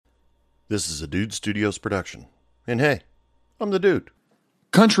This is a Dude Studios production. And hey, I'm the dude.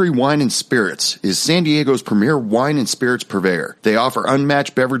 Country Wine and Spirits is San Diego's premier wine and spirits purveyor. They offer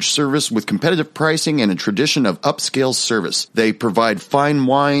unmatched beverage service with competitive pricing and a tradition of upscale service. They provide fine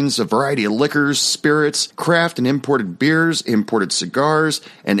wines, a variety of liquors, spirits, craft and imported beers, imported cigars,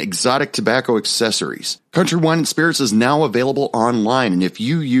 and exotic tobacco accessories. Country Wine and Spirits is now available online, and if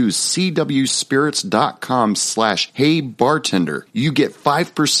you use cwspirits.com/heybartender, you get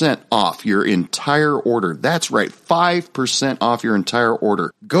 5% off your entire order. That's right, 5% off your entire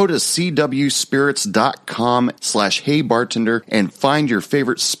order. Go to cwspirits.com/heybartender and find your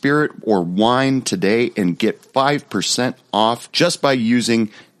favorite spirit or wine today and get 5% off just by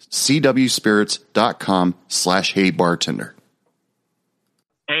using cwspirits.com/heybartender.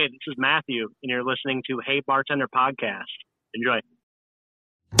 Hey, this is Matthew, and you're listening to Hey Bartender Podcast. Enjoy.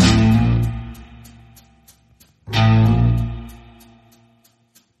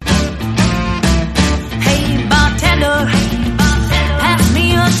 Hey bartender, pass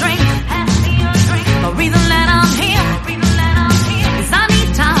me a drink. The reason that I'm here is I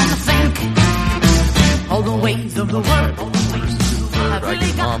need time to think. All the ways of the world. I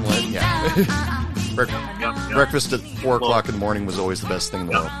get omelet, yeah. Breakfast at 4 o'clock in the morning was always the best thing in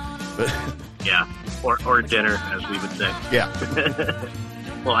the world. But Yeah, or dinner, as we would say. yeah,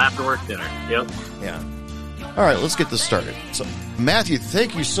 Well, after work dinner. Yep. yeah. All right, let's get this started. So, Matthew,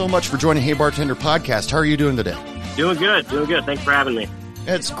 thank you so much for joining Hey Bartender Podcast. How are you doing today? Doing good. Thanks for having me.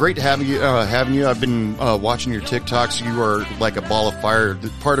 It's great having you. I've been watching your TikToks. You are like a ball of fire.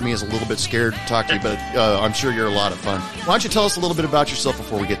 Part of me is a little bit scared to talk to you, but I'm sure you're a lot of fun. Why don't you tell us a little bit about yourself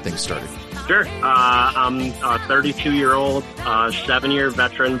before we get things started? Sure. I'm a 32-year-old, 7-year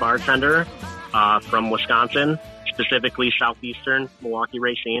veteran bartender from Wisconsin, specifically southeastern Milwaukee,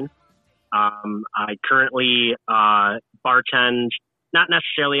 Racine. I currently bartend, not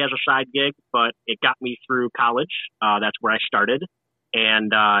necessarily as a side gig, but it got me through college. That's where I started.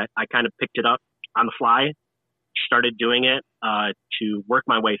 And I kind of picked it up on the fly, started doing it to work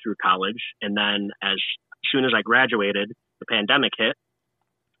my way through college. And then as soon as I graduated, the pandemic hit,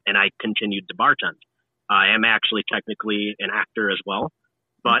 and I continued to bartend. I am actually technically an actor as well.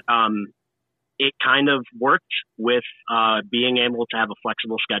 But it kind of worked with being able to have a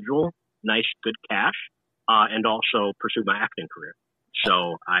flexible schedule, nice, good cash, and also pursue my acting career.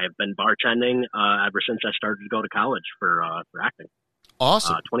 So I have been bartending ever since I started to go to college for acting.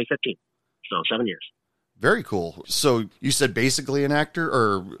 Awesome. 2015. So 7 years. Very cool. So you said basically an actor,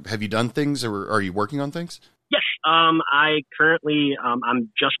 or have you done things, or are you working on things? Yes. I currently,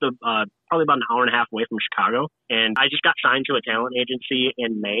 I'm just probably about an hour and a half away from Chicago, and I just got signed to a talent agency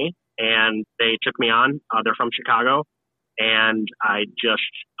in May, and they took me on. They're from Chicago, and I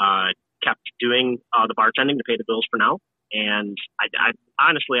just kept doing the bartending to pay the bills for now. And I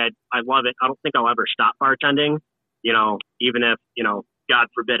honestly, I love it. I don't think I'll ever stop bartending. You know, even if, God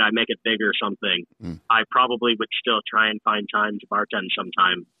forbid I make it big or something, I probably would still try and find time to bartend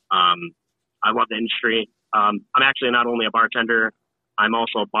sometime. I love the industry. I'm actually not only a bartender, I'm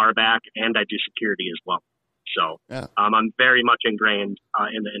also a bar back, and I do security as well. So Yeah. I'm very much ingrained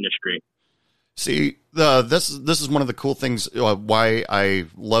in the industry. See, this is one of the cool things why I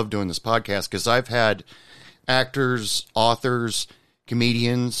love doing this podcast, because I've had actors, authors,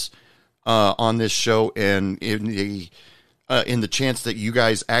 comedians on this show, and in the chance that you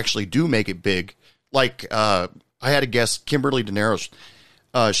guys actually do make it big. Like I had a guest, Kimberly DeNaros.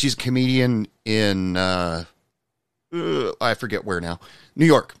 She's a comedian in I forget where now, New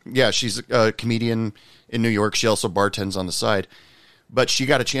York. Yeah, she's a comedian in New York. She also bartends on the side, but she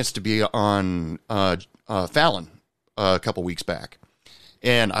got a chance to be on Fallon a couple weeks back,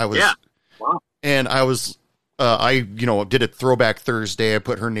 and I was Wow. and I was I did a throwback Thursday. I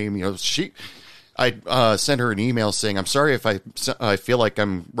put her name. I sent her an email saying, "I'm sorry if I feel like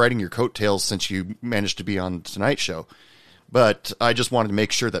I'm riding your coattails since you managed to be on Tonight Show, but I just wanted to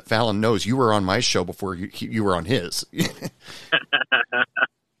make sure that Fallon knows you were on my show before you were on his."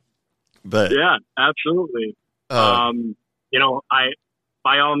 But Yeah, absolutely. I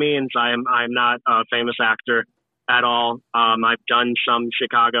by all means, I'm not a famous actor at all. I've done some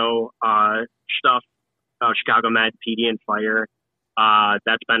Chicago stuff, Chicago Med, PD and Fire.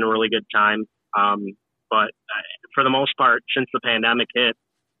 That's been a really good time. But for the most part, since the pandemic hit,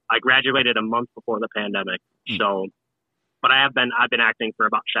 I graduated a month before the pandemic. So, but I've been acting for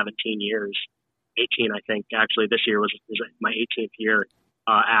about 17 years, 18, I think. Actually, this year was my 18th year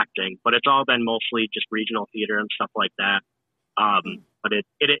acting. But it's all been mostly just regional theater and stuff like that. But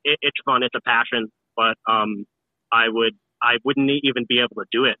it's fun. It's a passion. But I wouldn't even be able to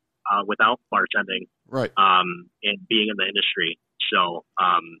do it without bartending, right. And being in the industry. So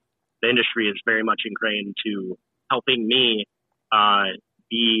the industry is very much ingrained to helping me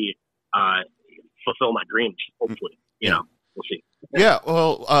fulfill my dreams. Hopefully, you know, we'll see. Yeah.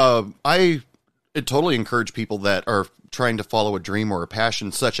 Well, I totally encourage people that are trying to follow a dream or a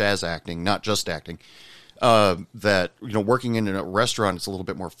passion, such as acting, not just acting. That, you know, working in a restaurant is a little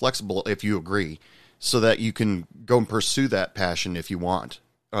bit more flexible, if you agree, so that you can go and pursue that passion if you want.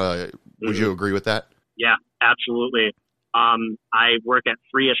 Would you agree with that? Yeah, absolutely. I work at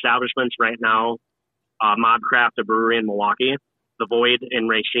 3 establishments right now. Mobcraft, a brewery in Milwaukee, The Void in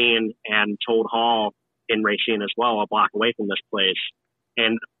Racine, and Toad Hall in Racine as well, a block away from this place.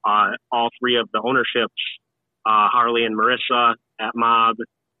 And all 3 of the ownerships, Harley and Marissa at Mob,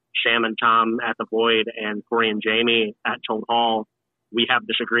 Sam and Tom at The Void, and Corey and Jamie at Toad Hall, we have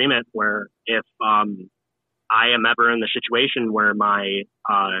this agreement where if I am ever in the situation where my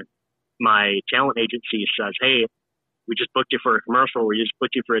talent agency says, hey, we just booked you for a commercial, we just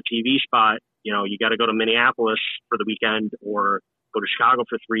booked you for a TV spot, you know, you got to go to Minneapolis for the weekend or go to Chicago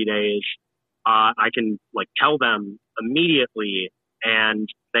for 3 days, I can like tell them immediately and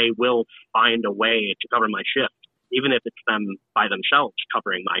they will find a way to cover my shift, even if it's them by themselves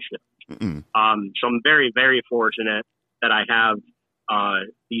covering my shift. So I'm very, very fortunate that I have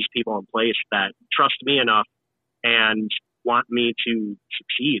these people in place that trust me enough and want me to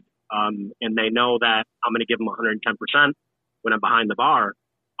succeed. And they know that I'm going to give them 110% when I'm behind the bar.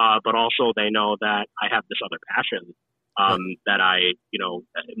 But also they know that I have this other passion that I, you know,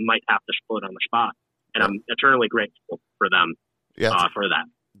 might have to split on the spot. And I'm eternally grateful for them for that.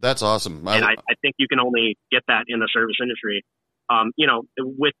 That's awesome. And I think you can only get that in the service industry, you know,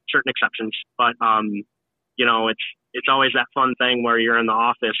 with certain exceptions. But, you know, it's always that fun thing where you're in the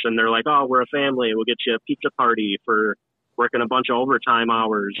office and they're like, oh, we're a family. We'll get you a pizza party for working a bunch of overtime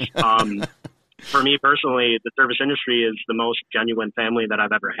hours. For me personally, the service industry is the most genuine family that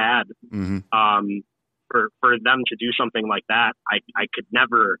I've ever had. For them to do something like that, I could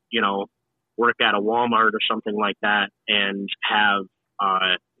never, you know, work at a Walmart or something like that and have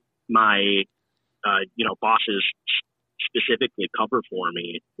my, you know, bosses specifically cover for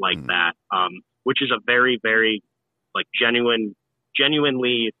me like that, which is a very, very like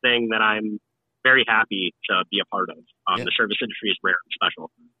genuinely thing that I'm very happy to be a part of. The service industry is rare and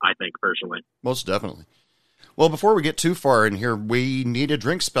special, I think, personally. Most definitely. Well, before we get too far in here, we need a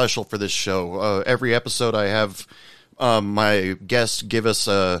drink special for this show. Every episode I have my guests give us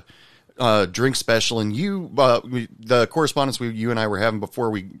a drink special, and the correspondence you and I were having before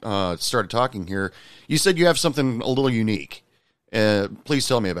we started talking here, you said you have something a little unique. Please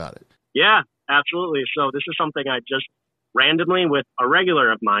tell me about it. Yeah, absolutely. So this is something I just randomly with a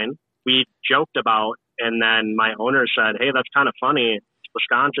regular of mine, we joked about, and then my owner said, hey, that's kind of funny. It's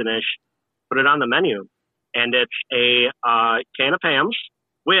Wisconsin-ish. Put it on the menu. And it's a can of hams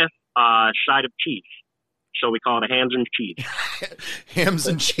with a side of cheese. So we call it a hams and cheese. Hams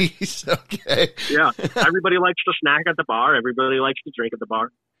and cheese. Okay. Yeah. Everybody likes to snack at the bar. Everybody likes to drink at the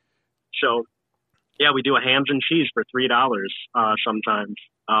bar. So, yeah, we do a hams and cheese for $3 sometimes.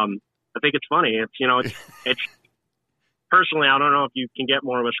 I think it's funny. It's, you know, it's personally, I don't know if you can get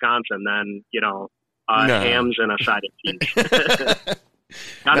more Wisconsin than, you know, hams and a side of cheese.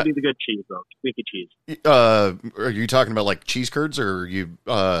 Gotta be the good cheese, though. Squeaky cheese. Are you talking about like cheese curds, or are you?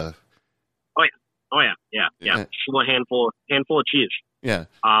 Oh yeah. Just a handful of cheese. Yeah.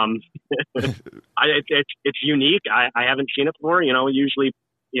 It's unique. I haven't seen it before. You know, usually,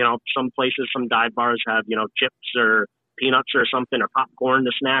 you know, some places, some dive bars have, you know, chips or peanuts or something or popcorn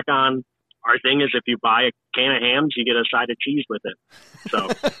to snack on. Our thing is, if you buy a can of hams, you get a side of cheese with it. So.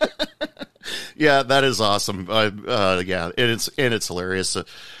 Yeah, that is awesome. Yeah, it's hilarious.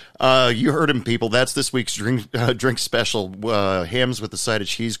 You heard him, people. That's this week's drink special. Hams with a side of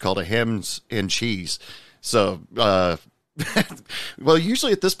cheese called a hams and cheese. So, well,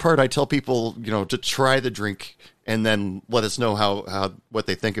 usually at this part, I tell people, you know, to try the drink and then let us know how what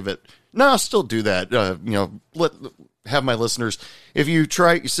they think of it. No, I'll still do that. You know, have my listeners, if you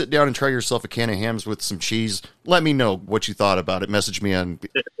sit down and try yourself a can of hams with some cheese, let me know what you thought about it. Message me on,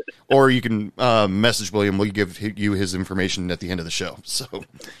 or you can message William. We'll give you his information at the end of the show. So,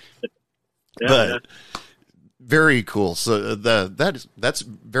 but very cool. So that's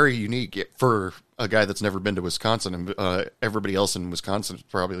very unique for a guy that's never been to Wisconsin, and everybody else in Wisconsin is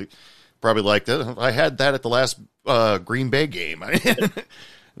probably like that. I had that at the last Green Bay game.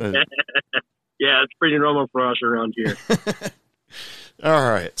 Yeah, it's pretty normal for us around here.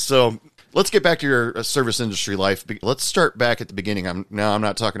 All right, so let's get back to your service industry life. Let's start back at the beginning. I'm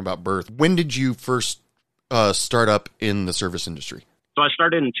not talking about birth. When did you first start up in the service industry? So I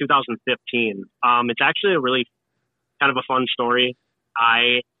started in 2015. It's actually a really kind of a fun story.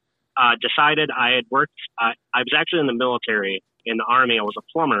 I decided I had worked. I was actually in the military, in the Army. I was a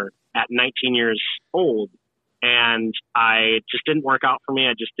plumber at 19 years old, and I just didn't work out for me.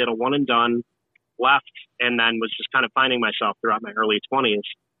 I just did a one and done, left, and then was just kind of finding myself throughout my early 20s.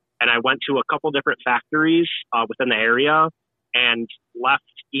 And I went to a couple different factories within the area and left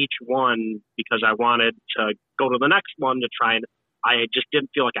each one because I wanted to go to the next one to try, and I just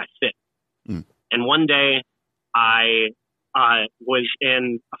didn't feel like I fit. And one day I was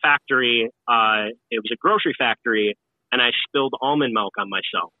in a factory. It was a grocery factory, and I spilled almond milk on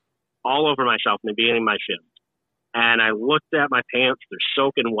myself, all over myself in the beginning of my shift. And I looked at my pants. They're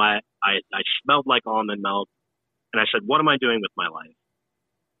soaking wet. I smelled like almond milk. And I said, what am I doing with my life?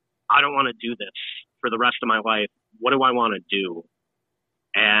 I don't want to do this for the rest of my life. What do I want to do?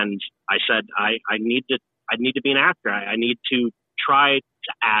 And I said, I need to be an actor. I need to try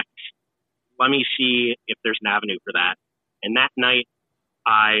to act. Let me see if there's an avenue for that. And that night,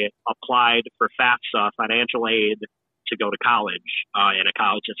 I applied for FAFSA, financial aid, to go to college in a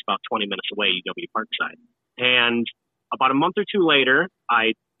college that's about 20 minutes away, UW Parkside. And about a month or two later,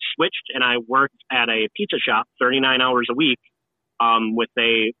 I switched and I worked at a pizza shop 39 hours a week with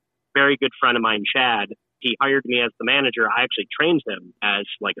a very good friend of mine, Chad. He hired me as the manager. I actually trained him as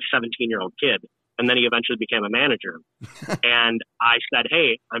like a 17-year-old kid. And then he eventually became a manager. And I said,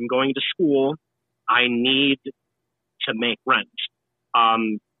 hey, I'm going to school. I need to make rent.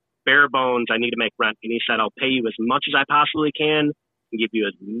 Bare bones, I need to make rent. And he said, I'll pay you as much as I possibly can and give you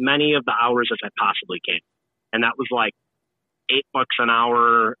as many of the hours as I possibly can. And that was like $8 an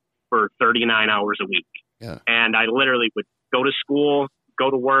hour for 39 hours a week. Yeah. And I literally would go to school, go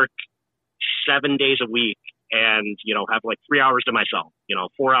to work 7 days a week, and, have like 3 hours to myself,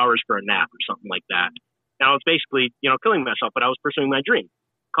 4 hours for a nap or something like that. And I was basically, killing myself, but I was pursuing my dream.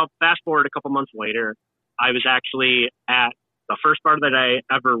 Fast forward a couple months later, I was actually at the first bar that I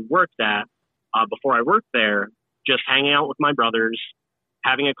ever worked at, before I worked there, just hanging out with my brothers,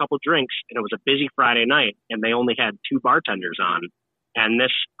 having a couple drinks, and it was a busy Friday night, and they only had 2 bartenders on. And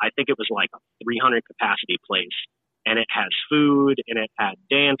this, I think it was like a 300 capacity place, and it has food, and it had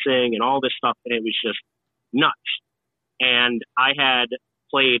dancing, and all this stuff, and it was just nuts. And I had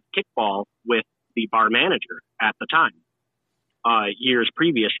played kickball with the bar manager at the time, years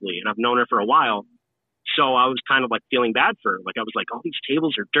previously, and I've known her for a while. So I was kind of like feeling bad for her. Like I was like, all these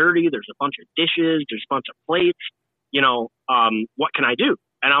tables are dirty. There's a bunch of dishes. There's a bunch of plates. What can I do?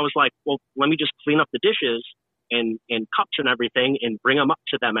 And I was like, well, let me just clean up the dishes and cups and everything and bring them up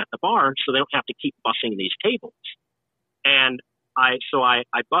to them at the bar so they don't have to keep bussing these tables. And I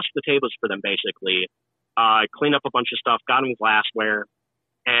bussed the tables for them basically, cleaned up a bunch of stuff, got them glassware,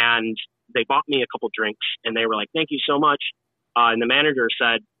 and they bought me a couple drinks and they were like, thank you so much. And the manager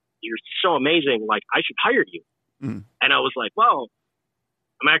said, you're so amazing. Like, I should hire you. And I was like, well,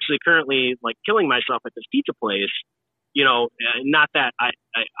 I'm actually currently like killing myself at this pizza place. Not that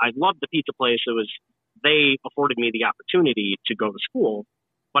I loved the pizza place. They afforded me the opportunity to go to school,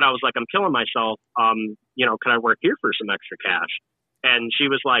 but I was like, I'm killing myself. Can I work here for some extra cash? And she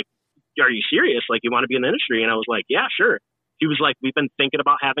was like, are you serious? Like, you want to be in the industry? And I was like, yeah, sure. She was like, we've been thinking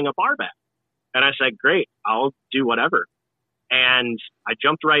about having a bar back. And I said, great, I'll do whatever. And I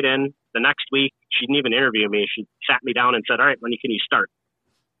jumped right in. The next week, she didn't even interview me. She sat me down and said, all right, when can you start?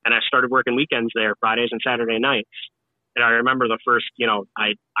 And I started working weekends there, Fridays and Saturday nights. And I remember the first,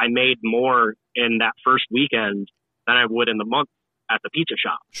 I made more in that first weekend than I would in the month at the pizza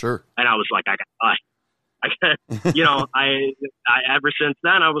shop. Sure. And I was like, ever since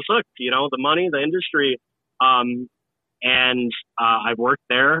then I was hooked, the money, the industry. And I worked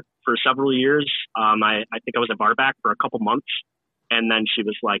there for several years. I think I was a bar back for a couple months. And then she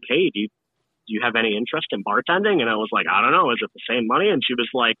was like, hey, do you have any interest in bartending? And I was like, I don't know. Is it the same money? And she was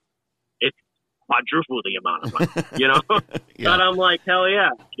like, it's quadruple the amount of money, Yeah. And I'm like, hell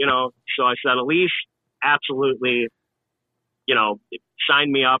yeah. So I said, Elise, absolutely,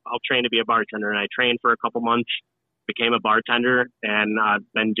 sign me up. I'll train to be a bartender. And I trained for a couple months, became a bartender, and I've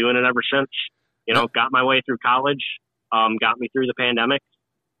been doing it ever since. Got my way through college, got me through the pandemic,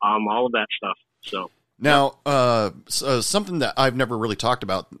 all of that stuff. So now, something that I've never really talked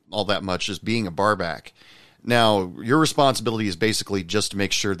about all that much is being a bar back. Now, your responsibility is basically just to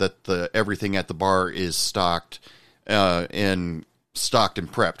make sure that everything at the bar is stocked and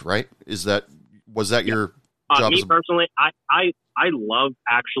prepped, right? Was that your job? Me personally, I love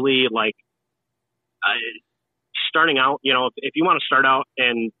actually starting out. If you want to start out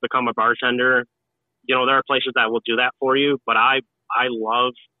and become a bartender, there are places that will do that for you. But I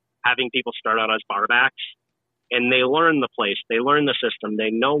love having people start out as bar backs, and they learn the place, they learn the system, they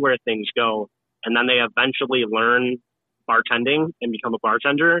know where things go, and then they eventually learn bartending and become a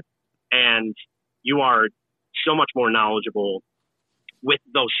bartender. and you are so much more knowledgeable with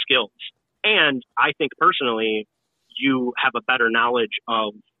those skills. And I think personally, you have a better knowledge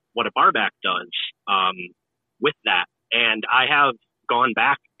of what a barback does with that. And I have gone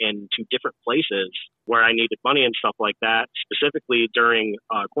back into different places where I needed money and stuff like that, specifically during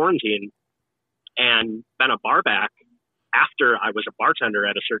quarantine, and been a barback after I was a bartender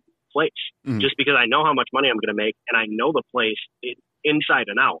at a certain place, just because I know how much money I'm going to make and I know the place inside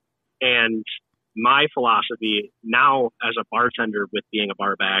and out. And my philosophy now as a bartender with being a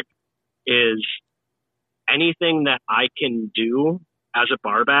barback is anything that I can do as a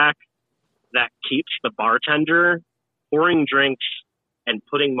barback that keeps the bartender pouring drinks and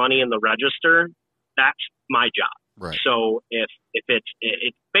putting money in the register, that's my job. Right. So if it's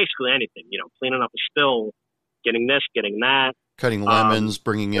basically anything, cleaning up a spill, getting this, getting that, cutting lemons,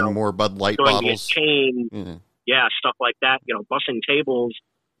 bringing in more Bud Light bottles, chain, stuff like that, bussing tables.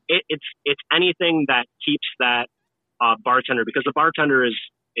 It's anything that keeps that bartender, because the bartender is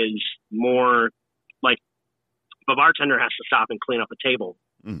more like, if a bartender has to stop and clean up a table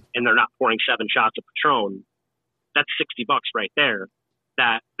and they're not pouring 7 shots of Patron, that's $60 right there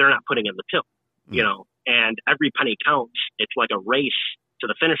that they're not putting in the till, and every penny counts. It's like a race to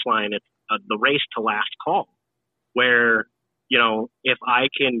the finish line. It's the race to last call, where, if I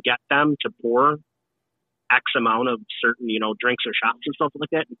can get them to pour X amount of certain, drinks or shots and stuff like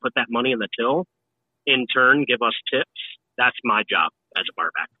that and put that money in the till, in turn, give us tips, that's my job as a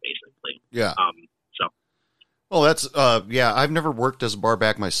barback, basically. Yeah. Well, that's, I've never worked as a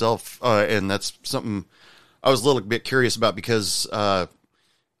barback myself. And that's something I was a little bit curious about, because,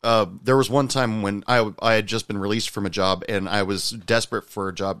 there was one time when I had just been released from a job and I was desperate for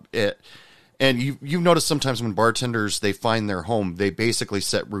a job. And you've noticed sometimes when bartenders, they find their home, they basically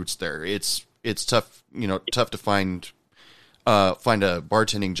set roots there. It's tough, tough to find a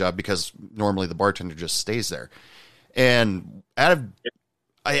bartending job, because normally the bartender just stays there. And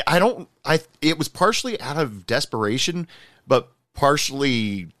it was partially out of desperation, but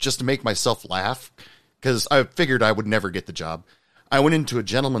partially just to make myself laugh, because I figured I would never get the job. I went into a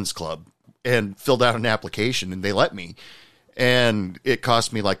gentleman's club and filled out an application, and they let me, and it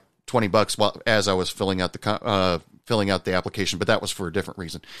cost me like $20 as I was filling out the application, but that was for a different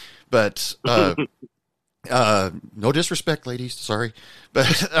reason. But no disrespect, ladies, sorry,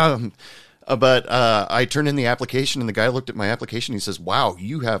 but I turned in the application, and the guy looked at my application. And he says, "Wow,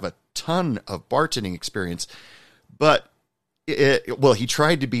 you have a ton of bartending experience," but he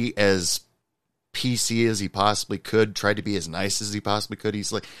tried to be as PC as he possibly could, tried to be as nice as he possibly could.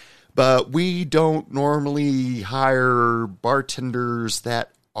 He's like, "But we don't normally hire bartenders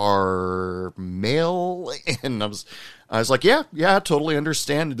that are male." And I was like, yeah, totally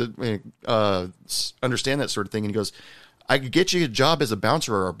understand that sort of thing. And he goes, "I could get you a job as a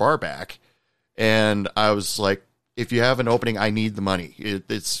bouncer or a barback." And I was like, "If you have an opening, I need the money.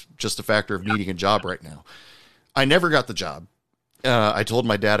 It's just a factor of needing a job right now." I never got the job. I told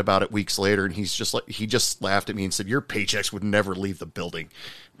my dad about it weeks later, and he just laughed at me and said, "Your paychecks would never leave the building."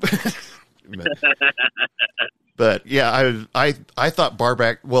 But yeah, I thought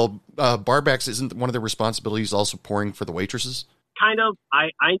barbacks, isn't one of their responsibilities also pouring for the waitresses? Kind of. I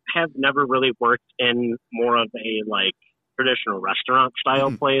have never really worked in more of a like traditional restaurant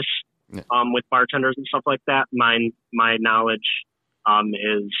style place with bartenders and stuff like that. My knowledge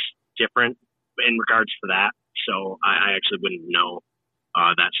is different in regards to that. So I actually wouldn't know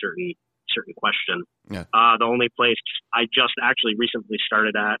that certain question. Yeah. The only place I just actually recently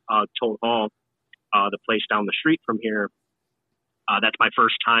started at, Toll Hall, the place down the street from here. That's my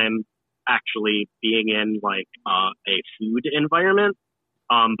first time actually being in like a food environment.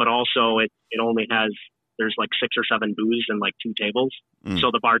 But also it only there's like 6 or 7 booths and like 2 tables.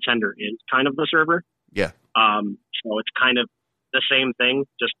 So the bartender is kind of the server. Yeah. So it's kind of the same thing,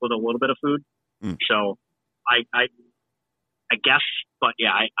 just with a little bit of food. So I guess, but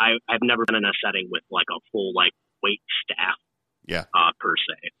yeah, I've never been in a setting with like a full like wait staff. Yeah. Per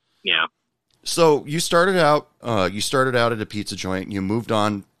se. Yeah. So you started out at a pizza joint. You moved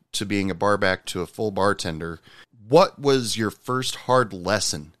on to being a barback to a full bartender. What was your first hard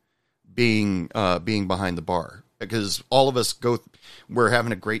lesson being behind the bar? Because all of us we're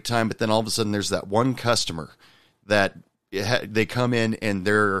having a great time, but then all of a sudden there's that one customer that they come in and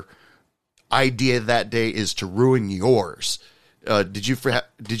their idea that day is to ruin yours. Did you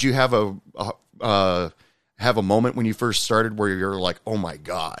have a moment when you first started where you're like, "Oh my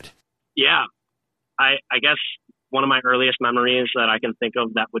God"? Yeah, I guess one of my earliest memories that I can think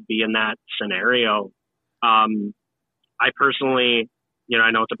of that would be in that scenario. I personally,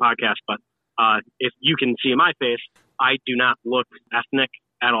 I know it's a podcast, but if you can see my face, I do not look ethnic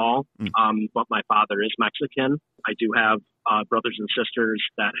at all. But my father is Mexican. I do have brothers and sisters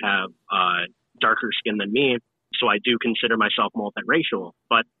that have darker skin than me. So I do consider myself multiracial.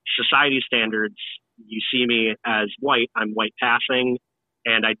 But society standards, you see me as white. I'm white passing,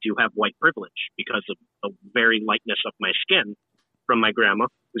 and I do have white privilege because of the very lightness of my skin from my grandma,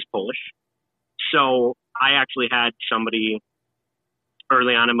 who's Polish. So I actually had somebody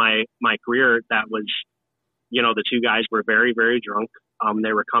early on in my career that was, you know, the two guys were very, very drunk.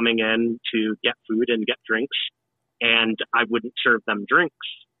 They were coming in to get food and get drinks, and I wouldn't serve them drinks.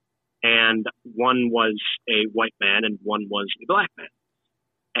 And one was a white man and one was a black man.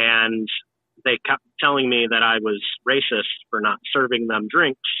 And they kept telling me that I was racist for not serving them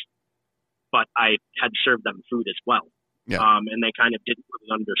drinks, but I had served them food as well. Yeah. And they kind of didn't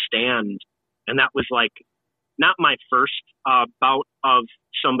really understand. And that was like not my first bout of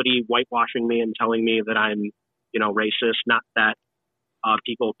somebody whitewashing me and telling me that I'm, you know, racist. Not that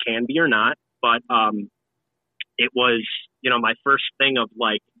people can be or not, but it was, you know, my first thing of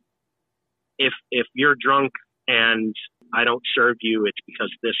like, if you're drunk and I don't serve you, it's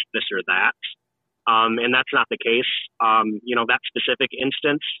because this or that. And that's not the case. You know, that specific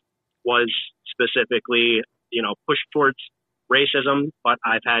instance was specifically, you know, pushed towards racism, but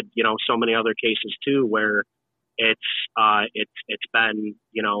I've had, you know, so many other cases too, where it's been,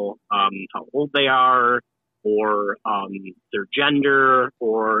 you know, how old they are or their gender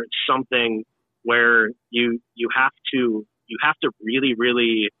or something where you have to really,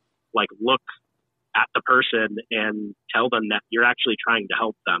 really like look at the person and tell them that you're actually trying to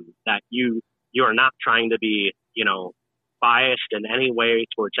help them, that you are not trying to be, you know, biased in any way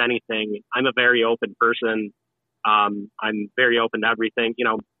towards anything. I'm a very open person. I'm very open to everything. You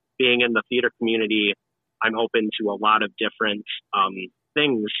know, being in the theater community, I'm open to a lot of different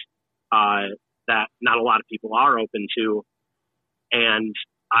things that not a lot of people are open to. And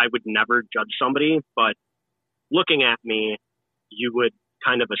I would never judge somebody, but looking at me, you would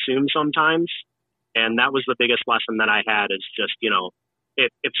kind of assume sometimes. And that was the biggest lesson that I had is just, you know,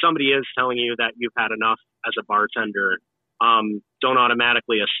 if somebody is telling you that you've had enough as a bartender, don't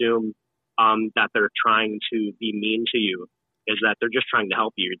automatically assume that they're trying to be mean to you. Is that they're just trying to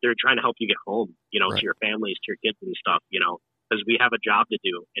help you. They're trying to help you get home, you know, to your families, to your kids and stuff, you know, because we have a job to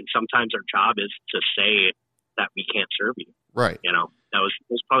do. And sometimes our job is to say that we can't serve you. Right. You know, that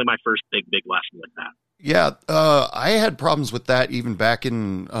was probably my first big lesson with that. Yeah. I had problems with that even back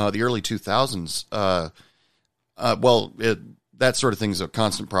in the early 2000s. That sort of thing is a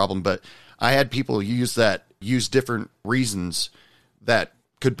constant problem, but I had people use different reasons that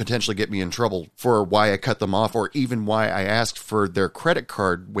could potentially get me in trouble for why I cut them off, or even why I asked for their credit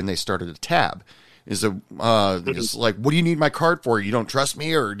card when they started a tab. It's like, what do you need my card for? You don't trust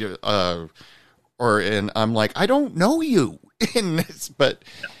me, and I'm like, I don't know you. If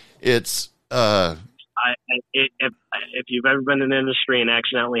you've ever been in the industry and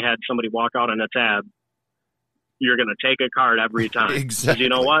accidentally had somebody walk out on a tab, you're going to take a card every time. Exactly. You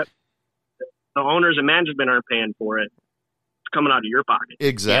know what? The owners and management aren't paying for it. It's coming out of your pocket.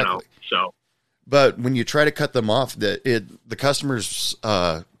 Exactly. You know? So, but when you try to cut them off, the customers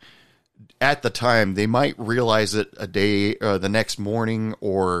at the time, they might realize it a day the next morning,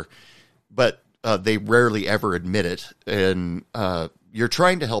 but they rarely ever admit it. And you're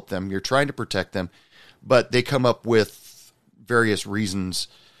trying to help them, you're trying to protect them, but they come up with various reasons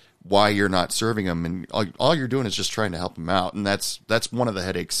why you're not serving them, and all you're doing is just trying to help them out. And that's one of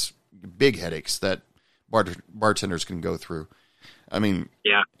the big headaches that bartenders can go through. I mean,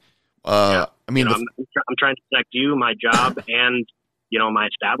 I'm trying to protect you, my job, and, you know, my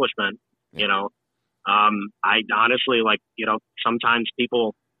establishment, you know. I honestly, like, you know, sometimes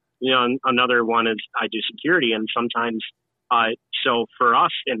people, you know, another one is I do security, and sometimes, so for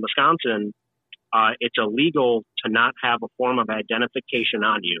us in Wisconsin, it's illegal to not have a form of identification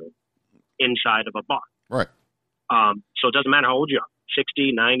on you inside of a bar. Right. So it doesn't matter how old you are,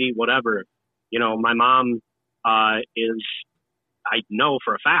 60, 90, whatever. You know, my mom I know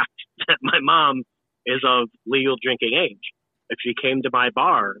for a fact that my mom is of legal drinking age. If she came to my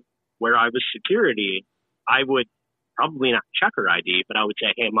bar where I was security, I would probably not check her ID, but I would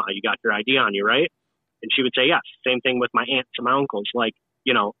say, hey, Ma, you got your ID on you, right? And she would say, yes. Same thing with my aunts and my uncles. Like,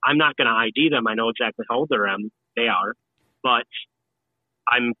 you know, I'm not going to ID them. I know exactly how old they are, but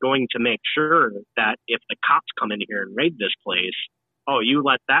I'm going to make sure that if the cops come in here and raid this place, oh, you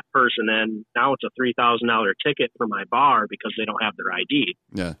let that person in, now it's a $3,000 ticket for my bar because they don't have their ID.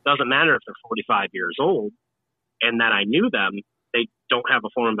 Yeah. Doesn't matter if they're 45 years old and that I knew them, they don't have a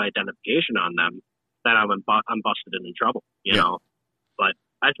form of identification on them, that I'm busted and in trouble, you know. But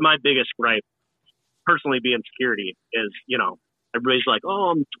that's my biggest gripe, personally, being security, is, you know, everybody's like,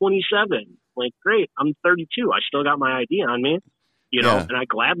 oh, I'm 27. Like, great, I'm 32. I still got my ID on me, you know, and I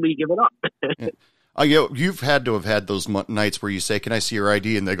gladly give it up. You've had to have had those nights where you say, "Can I see your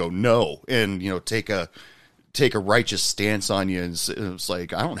ID?" and they go, "No," and take a righteous stance on you, and it's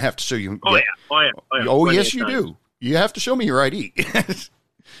like, I don't have to show you. Oh yeah. Oh yes, you do. You have to show me your ID.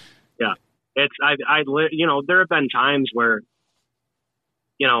 Yeah, it's there have been times where,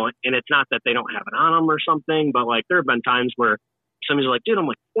 and it's not that they don't have it on them or something, but like there have been times where somebody's like, "Dude, I'm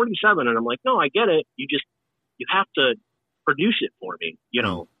like 47," and I'm like, "No, I get it. You have to produce it for me.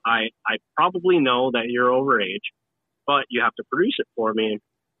 I probably know that you're overage, but you have to produce it for me."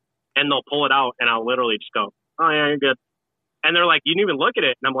 And they'll pull it out, and I'll literally just go, "Oh yeah, you're good." And they're like, "You didn't even look at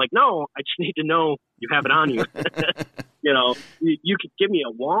it." And I'm like, "No, I just need to know you have it on you." You could give me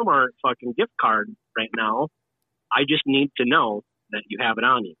a Walmart fucking gift card right now. I just need to know that you have it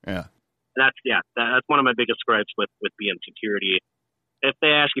on you. Yeah. That's one of my biggest gripes with being security. If they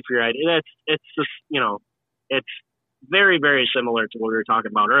ask you for your ID, it's just, it's very, very similar to what we were talking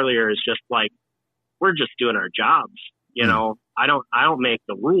about earlier. It's just like, we're just doing our jobs. I don't make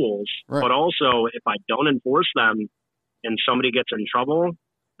the rules, right. But also if I don't enforce them and somebody gets in trouble,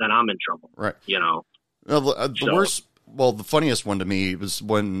 then I'm in trouble. Right. The funniest one to me was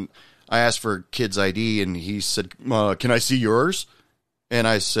when I asked for a kid's ID and he said, "Can I see yours?" And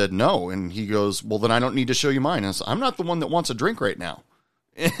I said, "No." And he goes, "Well, then I don't need to show you mine." And I said, "I'm not the one that wants a drink right now."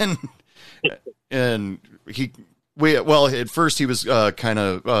 And at first he was kind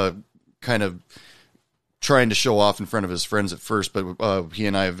of trying to show off in front of his friends at first, but he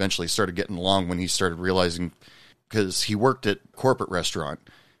and I eventually started getting along when he started realizing, because he worked at a corporate restaurant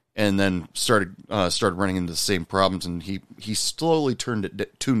and then started running into the same problems, and he slowly tuned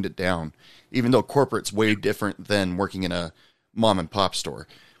it down, even though corporate's way different than working in a mom and pop store.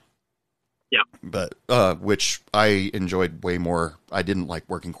 Yeah. But which I enjoyed way more. I didn't like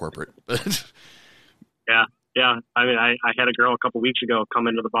working corporate. Yeah. I mean, I had a girl a couple weeks ago come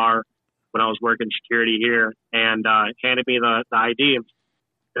into the bar when I was working security here, and handed me the ID,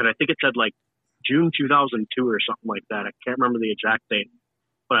 and I think it said like June 2002 or something like that. I can't remember the exact date,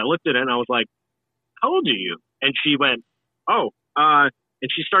 but I looked at it and I was like, "How old are you?" And she went, "Oh," and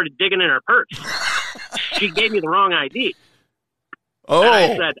she started digging in her purse. She gave me the wrong ID. Oh. And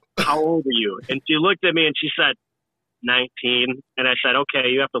I said, "How old are you?" And she looked at me and she said, 19. And I said, "Okay,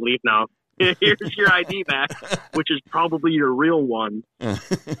 you have to leave now. Here's your ID back," which is probably your real one.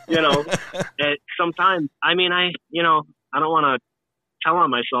 Sometimes, I mean, I don't want to tell on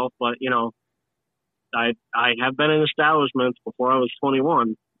myself, but I have been in establishments before I was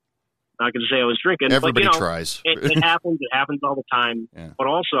 21. Not going to say I was drinking. Everybody but, tries. It happens. It happens all the time. Yeah. But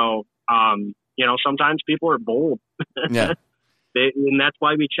also, sometimes people are bold. Yeah. And that's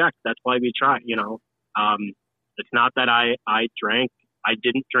why we check. That's why we try. It's not that I drank. I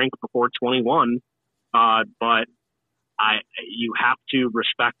didn't drink before 21, but you have to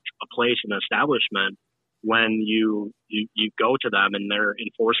respect a place, an establishment, when you go to them and they're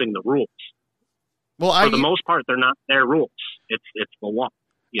enforcing the rules. Well, for the most part, they're not their rules. It's the law.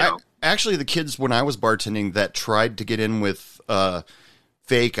 Actually, the kids when I was bartending that tried to get in with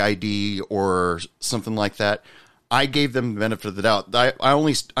fake ID or something like that, I gave them the benefit of the doubt. I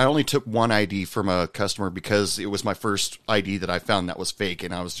only took one ID from a customer because it was my first ID that I found that was fake,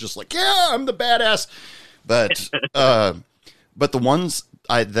 and I was just like, "Yeah, I'm the badass." But but the ones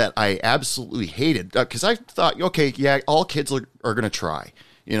that I absolutely hated, because I thought, okay, yeah, all kids are going to try.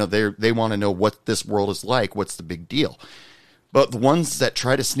 They want to know what this world is like. What's the big deal? But the ones that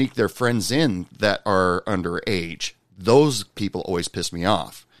try to sneak their friends in that are underage, those people always piss me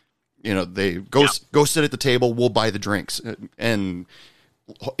off. They go sit at the table, we'll buy the drinks. And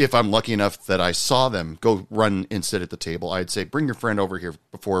if I'm lucky enough that I saw them go run and sit at the table, I'd say, "Bring your friend over here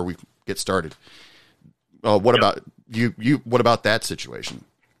before we get started." What about you? What about that situation?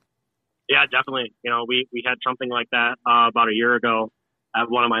 Yeah, definitely. We had something like that about a year ago at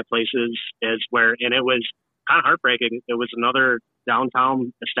one of my places, and it was kind of heartbreaking. It was another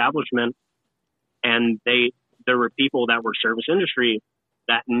downtown establishment, and there were people that were service industry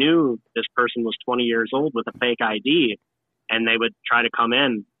that knew this person was 20 years old with a fake ID, and they would try to come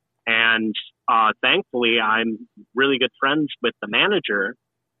in. And thankfully, I'm really good friends with the manager,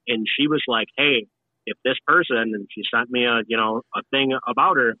 and she was like, "Hey, if this person," and she sent me a thing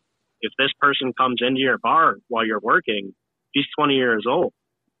about her, "if this person comes into your bar while you're working, she's 20 years old."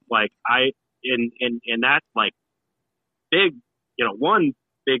 Like in that like big, one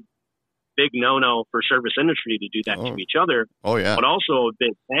big no-no for service industry to do that to each other. Oh yeah. But also a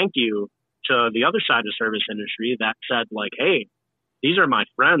big thank you to the other side of service industry that said like, "Hey, these are my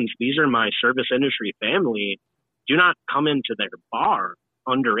friends. These are my service industry family. do not come into their bar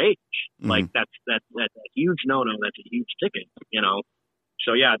underage. Like that's a huge no-no. That's a huge ticket, you know?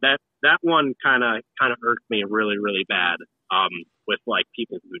 So yeah, that one kind of irked me really, really bad. With like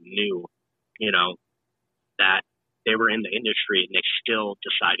people who knew, you know, that they were in the industry and they still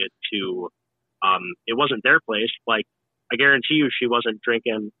decided to, it wasn't their place. Like, I guarantee you she wasn't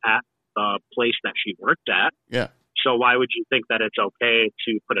drinking at the place that she worked at. Yeah. So why would you think that it's okay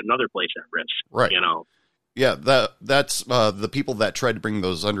to put another place at risk? Right. You know? Yeah. That's the people that tried to bring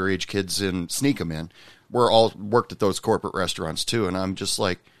those underage kids in, sneak them in, were all worked at those corporate restaurants too. And I'm just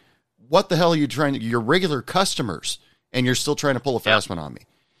like, what the hell are you trying to, you're regular customers and you're still trying to pull a fast one on me.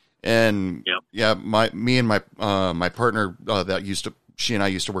 And me and my partner she and I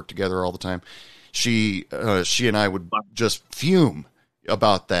used to work together all the time. She and I would just fume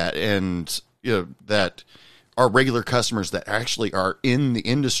about that. And, you know, that our regular customers that actually are in the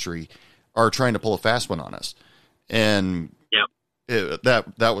industry are trying to pull a fast one on us. And that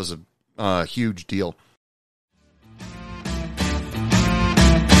was a huge deal.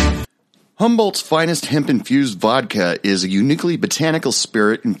 Humboldt's finest hemp-infused vodka is a uniquely botanical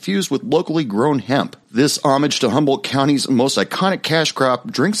spirit infused with locally grown hemp. This homage to Humboldt County's most iconic cash crop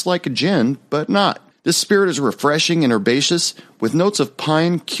drinks like a gin, but not. This spirit is refreshing and herbaceous with notes of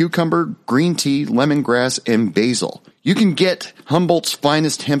pine, cucumber, green tea, lemongrass, and basil. You can get Humboldt's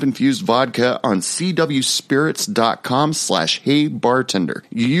finest hemp-infused vodka on cwspirits.com/heybartender.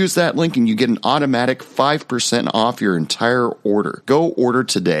 You use that link and you get an automatic 5% off your entire order. Go order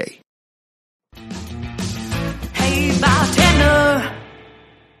today. Hey, bartender.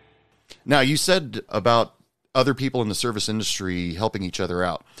 Now, you said about other people in the service industry helping each other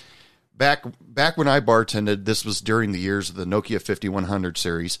out. Back when I bartended, this was during the years of the Nokia 5100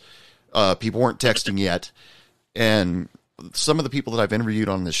 series. People weren't texting yet. And some of the people that I've interviewed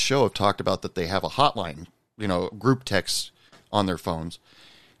on this show have talked about that they have a hotline, you know, group text on their phones.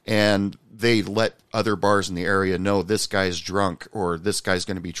 And they let other bars in the area know this guy's drunk or this guy's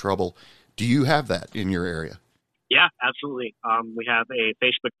going to be trouble. Do you have that in your area? Yeah, absolutely. We have a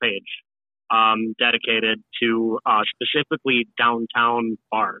Facebook page dedicated to specifically downtown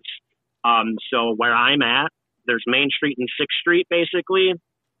bars. So where I'm at, there's Main Street and 6th Street, basically.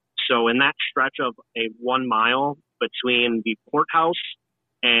 So in that stretch of a 1 mile between the courthouse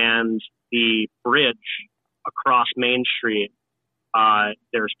and the bridge across Main Street,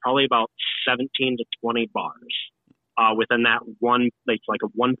 there's probably about 17 to 20 bars within that it's like a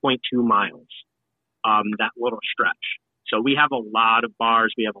 1.2 miles, that little stretch. So we have a lot of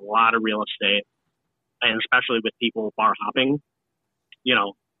bars. We have a lot of real estate, and especially with people bar hopping, you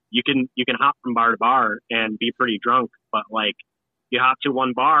know, you can hop from bar to bar and be pretty drunk, but like you hop to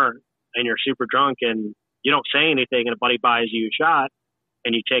one bar and you're super drunk and you don't say anything and a buddy buys you a shot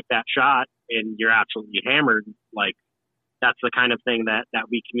and you take that shot and you're absolutely hammered. Like that's the kind of thing that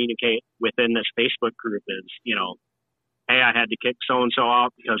we communicate within this Facebook group is, you know, hey, I had to kick so-and-so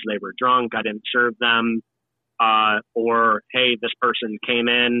out because they were drunk. I didn't serve them. Or, hey, this person came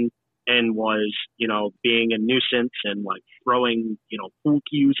in and was, you know, being a nuisance and like throwing, you know, pool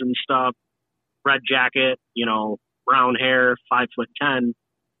cues and stuff, red jacket, you know, brown hair, 5'10"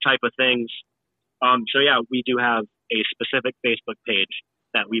 type of things. So yeah, we do have a specific Facebook page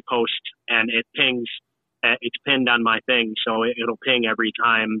that we post and it pings, it's pinned on my thing. So it'll ping every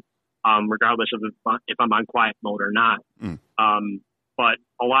time, regardless of if I'm on quiet mode or not. But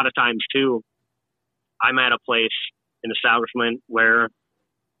a lot of times too, I'm at a place, an establishment where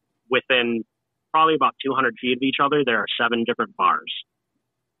within probably about 200 feet of each other, there are 7 different bars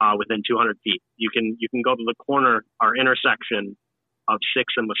within 200 feet. You can go to the corner or intersection of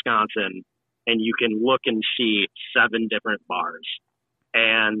 6th and Wisconsin, and you can look and see 7 different bars.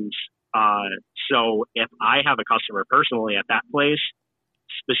 And so if I have a customer personally at that place,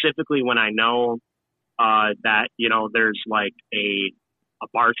 specifically when I know that, you know, there's like a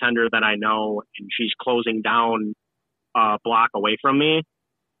bartender that I know and she's closing down a block away from me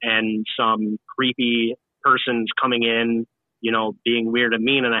and some creepy person's coming in, you know, being weird and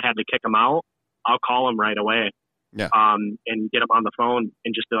mean and I had to kick them out, I'll call them right away. Yeah. And get them on the phone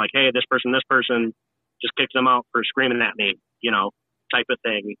and just be like, hey, this person just kicked them out for screaming at me, you know, type of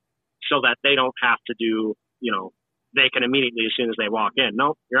thing, so that they don't have to do, you know, they can immediately, as soon as they walk in,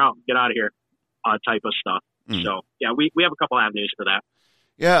 nope, you're out, get out of here, type of stuff. So yeah, we have a couple avenues for that.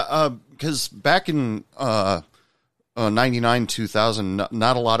 Yeah. Cause back in, 99, 2000,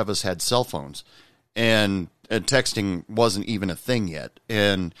 not a lot of us had cell phones and texting wasn't even a thing yet.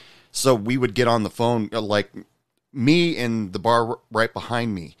 And so we would get on the phone, like me and the bar right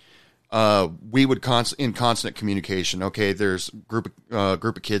behind me. We would in constant communication. Okay, there's group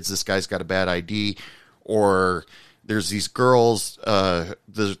of kids. This guy's got a bad ID. or there's these girls,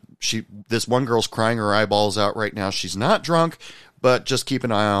 this one girl's crying her eyeballs out right now. She's not drunk, but just keep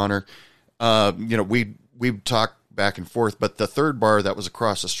an eye on her. We talk back and forth, but the third bar that was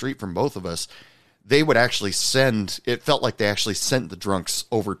across the street from both of us, they would actually it felt like they actually sent the drunks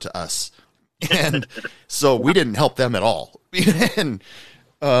over to us. And so we didn't help them at all. And,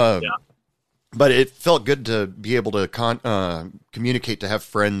 but it felt good to be able to communicate, to have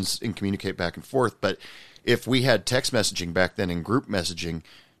friends and communicate back and forth. But if we had text messaging back then and group messaging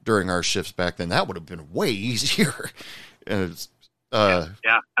during our shifts back then, that would have been way easier. And yeah,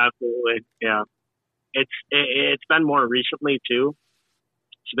 absolutely. Yeah. It's been more recently too.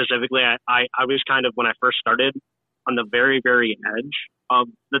 Specifically, I was kind of, when I first started, on the very, very edge of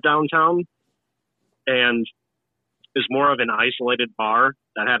the downtown, and it was more of an isolated bar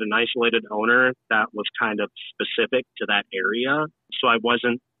that had an isolated owner that was kind of specific to that area. So I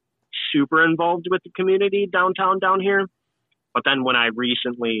wasn't super involved with the community downtown down here. But then when I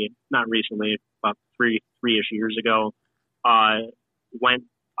about three-ish years ago, went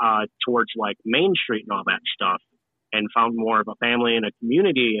towards like Main Street and all that stuff, and found more of a family and a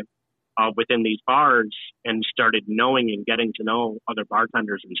community within these bars, and started knowing and getting to know other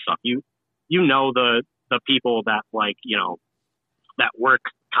bartenders and stuff. You know the people that, like, you know, that work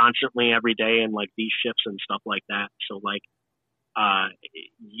constantly every day and like these shifts and stuff like that. So like,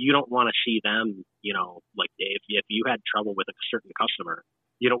 you don't want to see them, you know, like if you had trouble with a certain customer,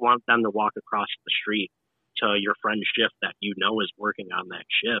 you don't want them to walk across the street to your friend's shift that you know is working on that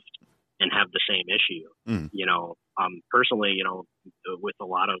shift and have the same issue. You know, personally, you know, with a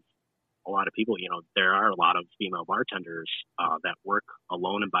lot of people, you know, there are a lot of female bartenders that work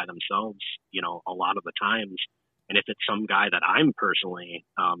alone and by themselves, you know, a lot of the times. And if it's some guy that I'm personally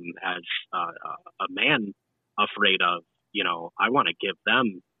as a man afraid of, you know, I want to give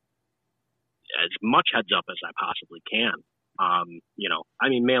them as much heads up as I possibly can. You know, I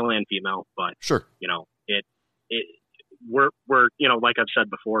mean, male and female, but sure, you know, we're, you know, like I've said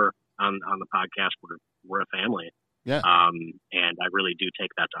before on the podcast, we're a family. Yeah. And I really do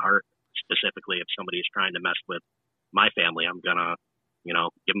take that to heart. Specifically, if somebody's trying to mess with my family, I'm gonna, you know,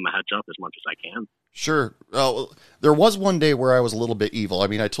 give them a heads up as much as I can. Sure. There was one day where I was a little bit evil. I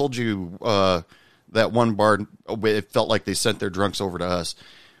mean, I told you that one bar, it felt like they sent their drunks over to us,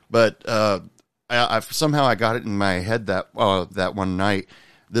 but I somehow I got it in my head that one night,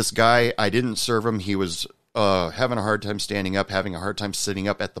 this guy, I didn't serve him. He was having a hard time standing up, having a hard time sitting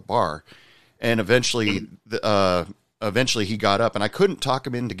up at the bar, and eventually he got up, and I couldn't talk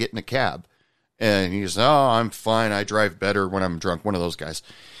him into getting a cab. And he said, "Oh, I'm fine. I drive better when I'm drunk." One of those guys.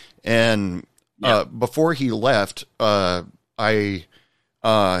 And before he left, I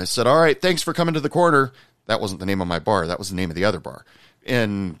said, "All right, thanks for coming to the corner." That wasn't the name of my bar. That was the name of the other bar.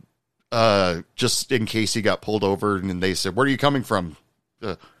 And just in case he got pulled over, and they said, "Where are you coming from?"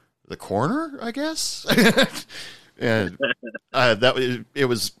 The corner, I guess. And it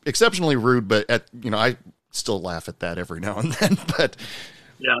was exceptionally rude, but I still laugh at that every now and then. But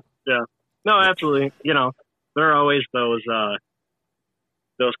yeah, no, absolutely. You know, there are always those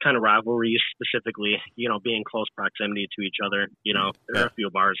kind of rivalries, specifically, you know, being close proximity to each other. You know, there are a few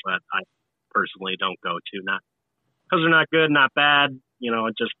bars that I personally don't go to, not because they're not good, not bad. You know,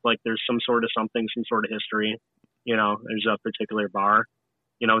 just like there's some sort of history. You know, there's a particular bar,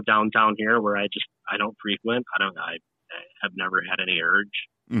 you know, downtown here where I don't frequent. I have never had any urge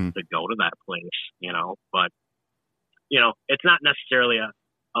to go to that place, you know, but, you know, it's not necessarily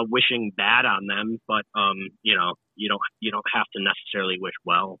a wishing bad on them, but, you know, you don't have to necessarily wish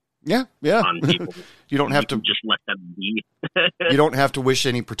well. Yeah. On people. You don't have to just let them be. You don't have to wish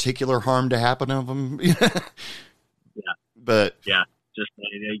any particular harm to happen to them. Yeah. But yeah, just,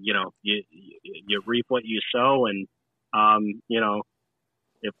 you know, you reap what you sow, and, you know,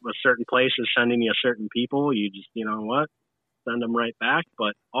 if a certain place is sending you certain people, you just, you know what, send them right back.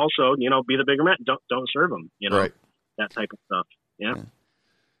 But also, you know, be the bigger man. Don't serve them, you know, right. That type of stuff. Yeah.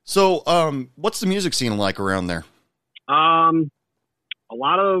 So, what's the music scene like around there? A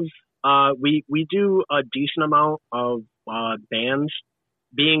lot of, we do a decent amount of, bands.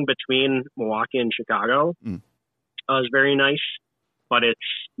 Being between Milwaukee and Chicago is very nice, but it's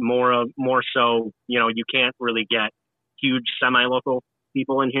more so, you know, you can't really get huge semi-local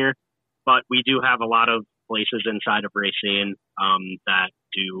people in here, but we do have a lot of places inside of Racine that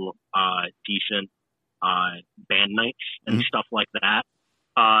do decent band nights and stuff like that.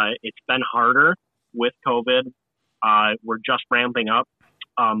 It's been harder with COVID. We're just ramping up.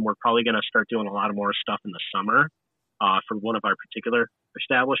 We're probably going to start doing a lot of more stuff in the summer for one of our particular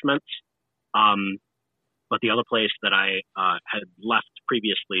establishments. But the other place that I had left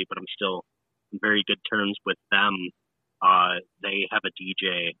previously, but I'm still very good terms with them. They have a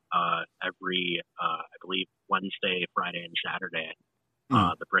DJ every, I believe, Wednesday, Friday, and Saturday.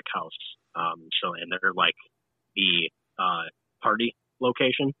 The Brick House. And they're like the party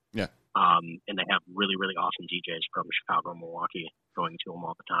location. Yeah. And they have really, really awesome DJs from Chicago and Milwaukee going to them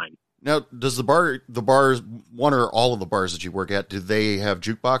all the time. Now, does the bars, one or all of the bars that you work at, do they have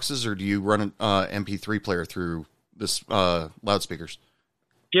jukeboxes, or do you run an MP3 player through this loudspeakers?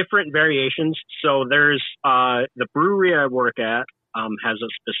 Different variations. So there's the brewery I work at has a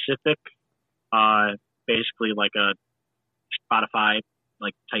specific, basically like a Spotify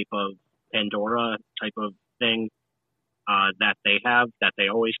like type of Pandora type of thing that they have that they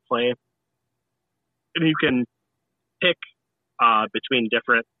always play, and you can pick between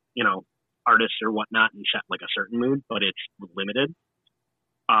different artists or whatnot and set like a certain mood, but it's limited.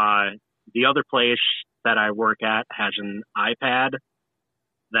 The other place that I work at has an iPad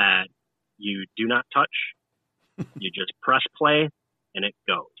that you do not touch. You just press play and it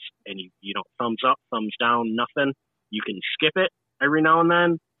goes, and you don't thumbs up, thumbs down, nothing. You can skip it every now and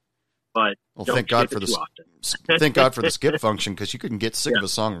then, but don't thank God skip for it too often. thank God for the skip function, because you couldn't get sick of a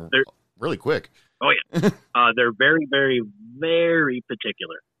song really quick. Oh yeah, they're very, very, very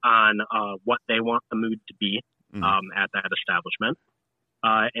particular on what they want the mood to be at that establishment.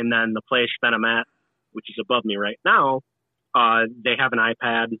 And then the place that I'm at, which is above me right now, they have an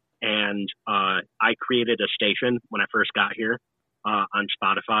iPad, and I created a station when I first got here on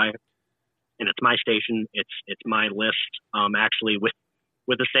Spotify, and it's my station. It's my list. Actually,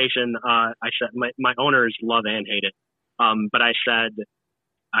 with the station, I said my owners love and hate it, but I said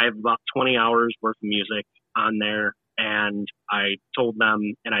I have about 20 hours worth of music on there, and I told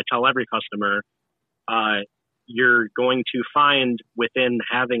them, and I tell every customer, you're going to find within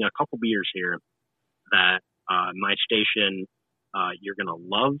having a couple beers here that my station, you're going to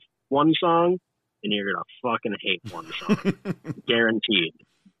love one song and you're going to fucking hate one song. Guaranteed.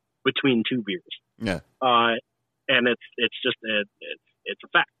 Between two beers. Yeah. And it's just, it's a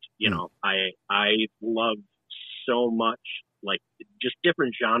fact. I love so much, like, just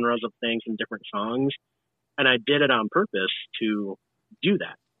different genres of things and different songs. And I did it on purpose to do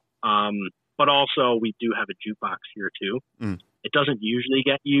that. But also we do have a jukebox here too. It doesn't usually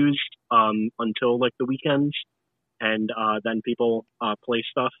get used until like the weekends, and then people play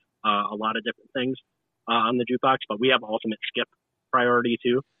stuff, a lot of different things on the jukebox. But we have ultimate skip priority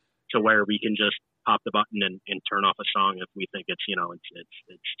too, to where we can just pop the button and turn off a song if we think it's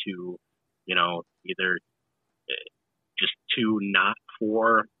it's too either just too not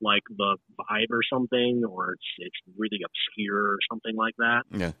for like the vibe or something, or it's really obscure or something like that.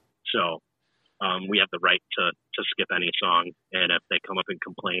 Yeah. So we have the right to skip any song, and if they come up and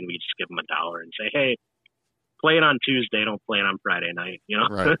complain, we just give them $1 and say, hey, play it on Tuesday, don't play it on Friday night,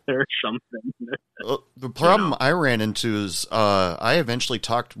 Right. or something. Well, the problem I ran into is I eventually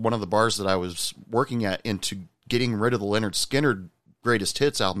talked one of the bars that I was working at into getting rid of the Leonard Skinner Greatest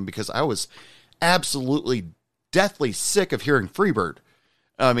Hits album, because I was absolutely deathly sick of hearing Freebird.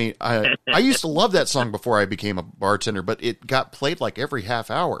 I mean, I used to love that song before I became a bartender, but it got played like every half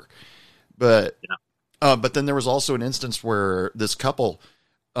hour. But then there was also an instance where this couple,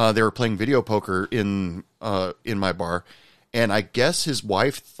 they were playing video poker in my bar, and I guess his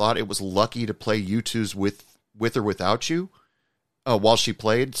wife thought it was lucky to play U2's with or Without You while she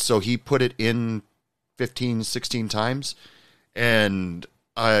played, so he put it in 15, 16 times, and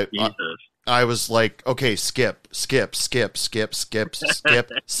I was like, okay, skip,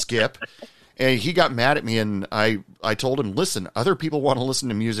 and he got mad at me, and I told him, listen, other people want to listen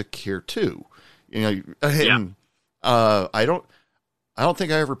to music here too, and I don't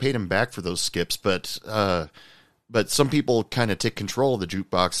think I ever paid him back for those skips, but some people kind of take control of the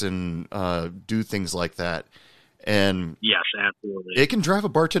jukebox and do things like that, and yes, absolutely, it can drive a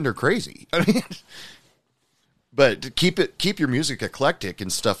bartender crazy. I mean, but keep your music eclectic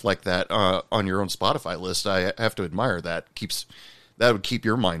and stuff like that on your own Spotify list. I have to admire that. That would keep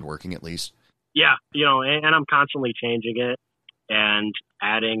your mind working at least. Yeah, and I'm constantly changing it and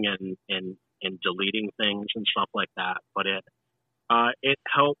adding and deleting things and stuff like that. But it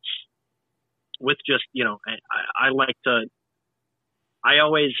helps with just I like to. I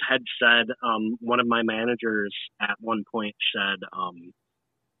always had said, one of my managers at one point said,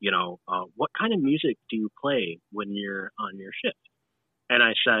 what kind of music do you play when you're on your shift? And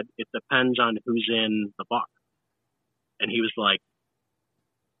I said, it depends on who's in the bar. And he was like,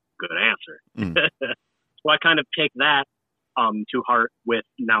 good answer. So I kind of take that to heart with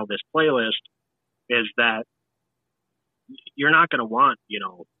now this playlist, is that you're not going to want,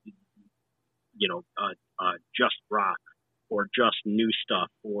 just rock or just new stuff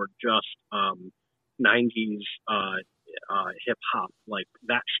or just 90s hip hop, like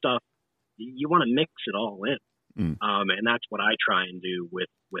that stuff. You want to mix it all in. And that's what I try and do with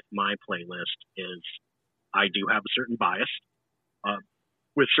my playlist is I do have a certain bias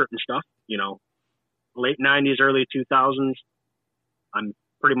with certain stuff, you know, late 90s, early 2000s. I'm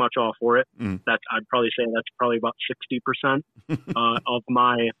pretty much all for it. I'd probably say that's probably about 60% of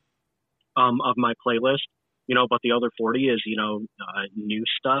my playlist, you know, but the other 40 is, you know, new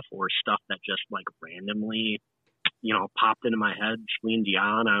stuff or stuff that just like randomly, you know, popped into my head. Celine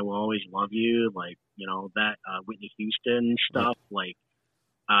Dion, I Will Always Love You, like, you know, that Whitney Houston stuff, like,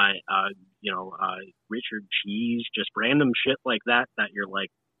 you know, Richard Cheese, just random shit like that you're like,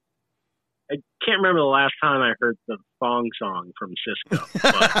 I can't remember the last time I heard the Thong Song from Cisco,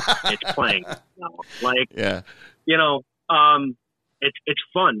 but it's playing now. Like, Yeah. you know, it's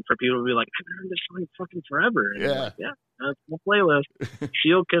fun for people to be like, I've heard this song fucking forever. And Yeah. like, yeah, that's my playlist.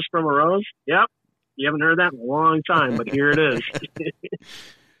 Shield Kiss from a Rose. Yep. You haven't heard that in a long time, but here it is.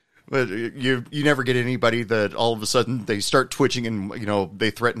 But you never get anybody that all of a sudden they start twitching and, you know,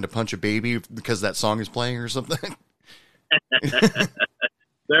 they threaten to punch a baby because that song is playing or something.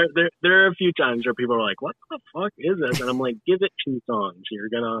 There are a few times where people are like, what the fuck is this? And I'm like, give it 2 songs. You're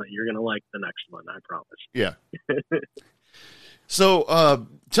gonna like the next one, I promise. Yeah. So,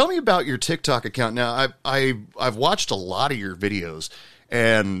 tell me about your TikTok account. Now, I've watched a lot of your videos,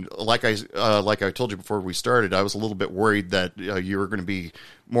 and like I told you before we started, I was a little bit worried that you were going to be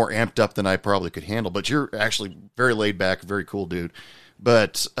more amped up than I probably could handle. But you're actually very laid back, very cool dude.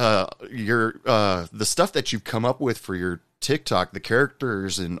 But the stuff that you've come up with for your TikTok, the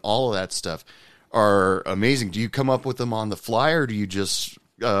characters and all of that stuff are amazing. Do you come up with them on the fly, or do you just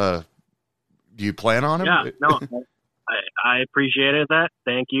do you plan on them? Yeah, no. I appreciated that.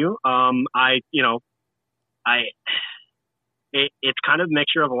 Thank you. It's kind of a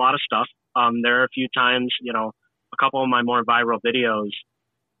mixture of a lot of stuff. There are a few times, you know, a couple of my more viral videos,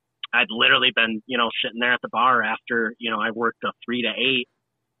 I'd literally been, you know, sitting there at the bar after, you know, I worked a 3 to 8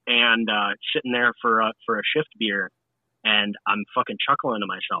 and sitting there for a shift beer, and I'm fucking chuckling to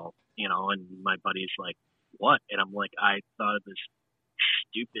myself, you know, and my buddy's like, what? And I'm like, I thought of this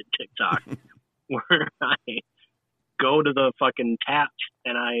stupid TikTok where I go to the fucking taps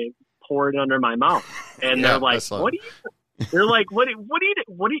and I pour it under my mouth, and Yeah, they're like, that's fun. what do you, they're like, what?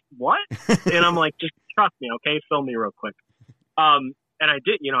 And I'm like, just trust me. Okay. Film me real quick. And I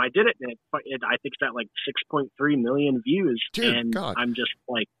did it, and I think it's at like 6.3 million views. Dear and God. I'm just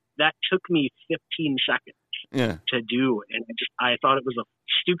like, that took me 15 seconds Yeah. to do. And I thought it was the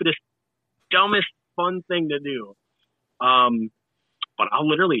stupidest, dumbest, fun thing to do. But I'll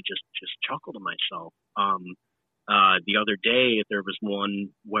literally just chuckle to myself. The other day there was one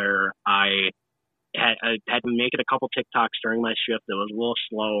where I had been making a couple TikToks during my shift. It was a little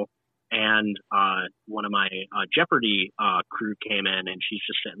slow. And one of my Jeopardy crew came in, and she's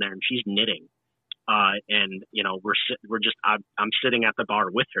just sitting there and she's knitting. And you know, I'm sitting at the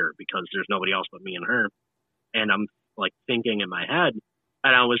bar with her because there's nobody else but me and her. And I'm like thinking in my head,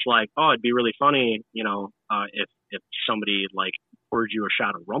 and I was like, oh, it'd be really funny, you know, if somebody like poured you a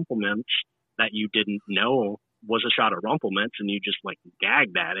shot of Rumplemints that you didn't know was a shot of Rumplemints, and you just like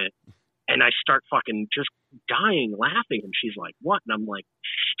gagged at it. And I start fucking just dying laughing. And she's like, what? And I'm like,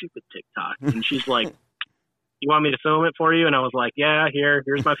 stupid TikTok. And she's like, you want me to film it for you? And I was like, yeah,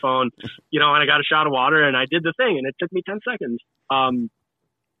 here's my phone. You know, and I got a shot of water and I did the thing, and it took me 10 seconds.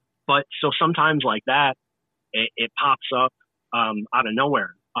 But so sometimes like that, it pops up out of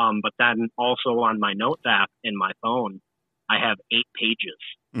nowhere. But then also on my notes app in my phone, I have 8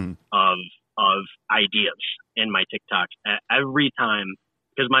 pages of ideas in my TikToks. Every time,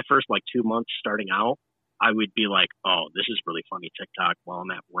 because my first like 2 months starting out, I would be like, oh, this is really funny TikTok while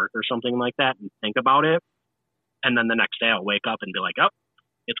I'm at work or something like that, and think about it. And then the next day I'll wake up and be like, oh,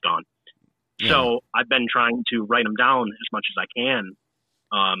 it's gone. Yeah. So I've been trying to write them down as much as I can.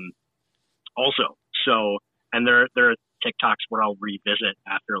 Also, so, and there are TikToks where I'll revisit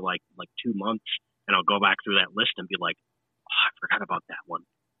after like 2 months, and I'll go back through that list and be like, oh, I forgot about that one.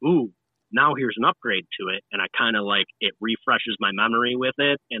 Ooh, now here's an upgrade to it. And I kind of like, it refreshes my memory with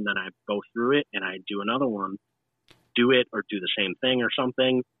it. And then I go through it and I do another one, do it or do the same thing or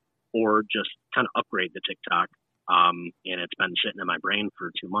something, or just kind of upgrade the TikTok. And it's been sitting in my brain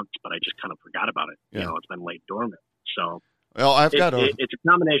for 2 months, but I just kind of forgot about it. Yeah. You know, it's been laid dormant. So well, it's a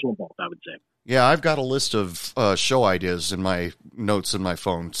combination of both, I would say. Yeah, I've got a list of show ideas in my notes in my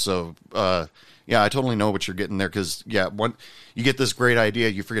phone. So, yeah, I totally know what you're getting there. Because, yeah, when you get this great idea,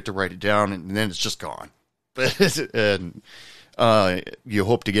 you forget to write it down, and then it's just gone. And you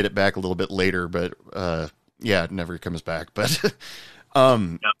hope to get it back a little bit later. But, Yeah, it never comes back. But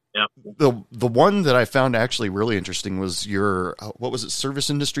Yep. the one that I found actually really interesting was your, what was it? Service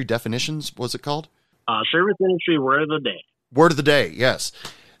industry definitions. What was it called? Service industry word of the day. Word of the day. Yes.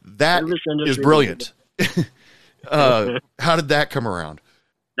 That Service industry is brilliant. How did that come around?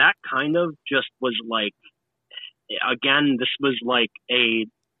 That kind of just was like, again, this was like a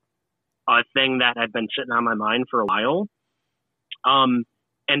thing that had been sitting on my mind for a while. And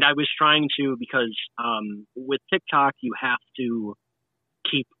I was trying to, because with TikTok, you have to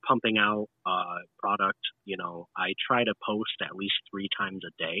keep pumping out product. You know, I try to post at least 3 times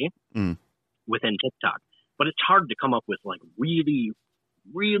a day within TikTok, but it's hard to come up with like really,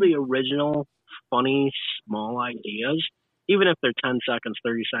 really original, funny, small ideas, even if they're 10 seconds,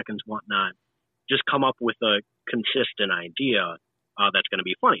 30 seconds, whatnot. Just come up with a consistent idea that's going to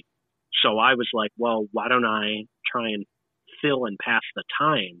be funny. So I was like, well, why don't I try and fill and pass the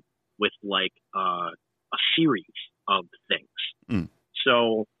time with like a series of things.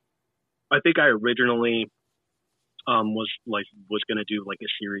 So I think I originally was going to do like a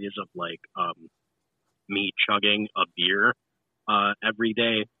series of like me chugging a beer every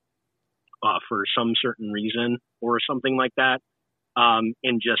day for some certain reason or something like that,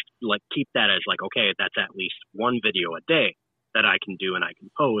 and just like keep that as like, okay, that's at least one video a day that I can do and I can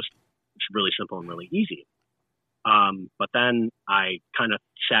post. It's really simple and really easy. But then I kind of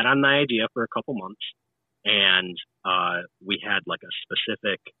sat on the idea for a couple months, and we had like a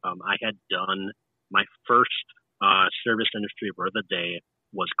specific, I had done my first service industry word of the day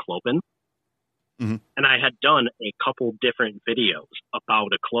was Clopin. And I had done a couple different videos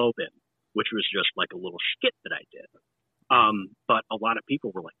about a Clopin, which was just like a little skit that I did. But a lot of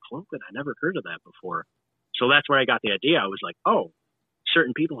people were like, Clopin, I never heard of that before. So that's where I got the idea. I was like, oh,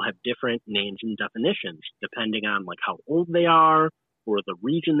 certain people have different names and definitions depending on like how old they are or the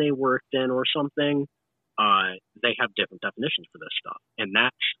region they worked in or something. They have different definitions for this stuff. And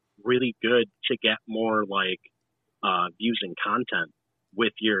that's really good to get more like views and content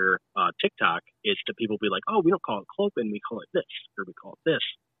with your TikTok, is to people be like, oh, we don't call it Clopin, we call it this, or we call it this.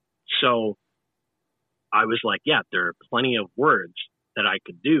 So I was like, yeah, there are plenty of words that I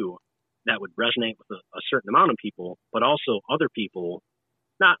could do that would resonate with a certain amount of people, but also other people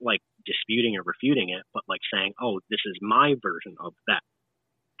not like disputing or refuting it, but like saying, oh, this is my version of that.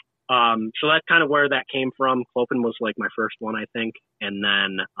 So that's kind of where that came from. Clopin was like my first one, I think. And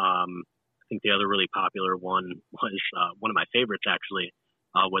then I think the other really popular one was one of my favorites, actually,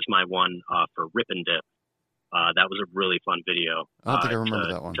 was my one for Rip and Dip. That was a really fun video. I don't think I remember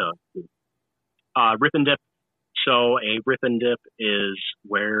that one. Rip and Dip. So a Rip and Dip is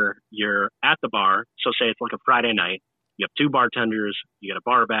where you're at the bar. So say it's like a Friday night. You have 2 bartenders, you got a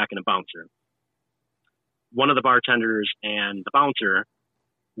bar back and a bouncer. One of the bartenders and the bouncer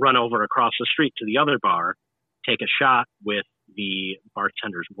run over across the street to the other bar, take a shot with the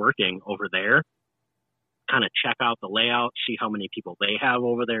bartenders working over there, kind of check out the layout, see how many people they have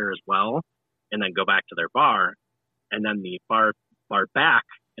over there as well, and then go back to their bar. And then the bar back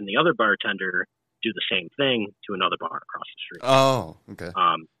and the other bartender do the same thing to another bar across the street. Oh, okay.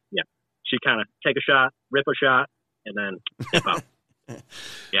 Yeah. So you kind of take a shot, rip a shot, and then dip out.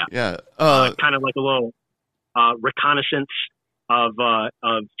 Yeah. Yeah. Kind of like a little reconnaissance of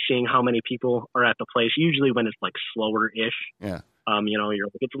seeing how many people are at the place. Usually when it's like slower-ish. Yeah. You know, you're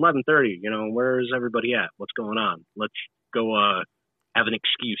like, it's 11:30. You know, where's everybody at? What's going on? Let's go have an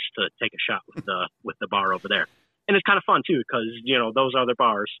excuse to take a shot with the bar over there. And it's kind of fun too, because you know those other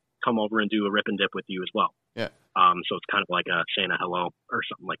bars come over and do a Rip and Dip with you as well. Yeah. So it's kind of like saying a hello or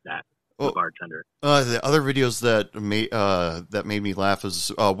something like that. The bartender. The other videos that made me laugh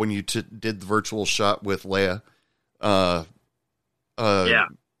is when you did the virtual shot with Leia. Yeah.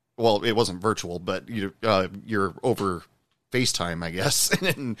 Well, it wasn't virtual, but you're over FaceTime, I guess.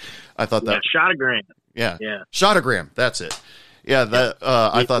 And I thought that Shotagram. Yeah. Yeah. Shotagram. That's it. Yeah. That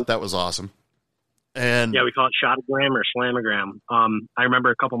I thought that was awesome. And yeah, we call it Shotagram or Slamagram. I remember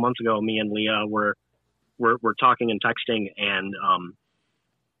a couple months ago, me and Leah were talking and texting, and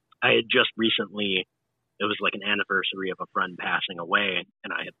I had just recently, it was like an anniversary of a friend passing away,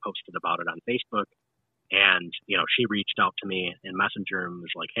 and I had posted about it on Facebook. And, you know, she reached out to me in Messenger and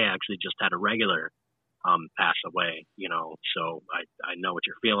was like, hey, I actually just had a regular pass away, you know, so I know what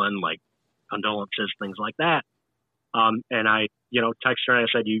you're feeling, like condolences, things like that. And I, you know, texted her and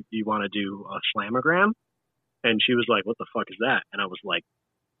I said, you want to do a Slamagram? And she was like, what the fuck is that? And I was like,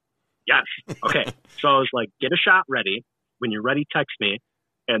 yes. Okay. So I was like, get a shot ready. When you're ready, text me,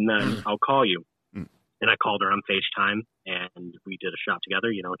 and then I'll call you. And I called her on FaceTime, and we did a shot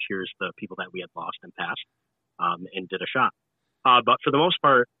together, you know, cheers the people that we had lost and passed, and did a shot. But for the most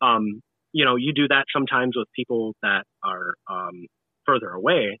part, you do that sometimes with people that are further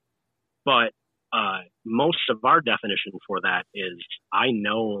away, but most of our definition for that is I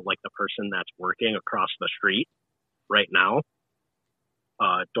know like the person that's working across the street right now,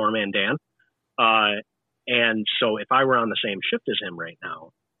 doorman Dan. And so if I were on the same shift as him right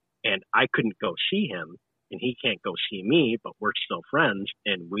now and I couldn't go see him and he can't go see me, but we're still friends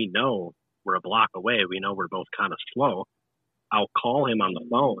and we know we're a block away, we know we're both kind of slow, I'll call him on the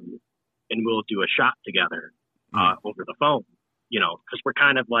phone and we'll do a shot together over the phone, because we're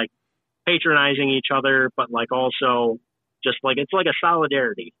kind of like patronizing each other, but like also just like, it's like a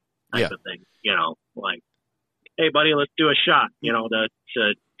solidarity type of thing, like, hey buddy, let's do a shot,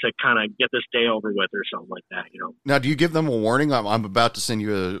 to kind of get this day over with or something like that, Now, do you give them a warning? I'm about to send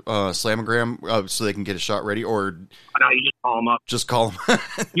you a slamagram so they can get a shot ready, or no, you just call them up. Just call them.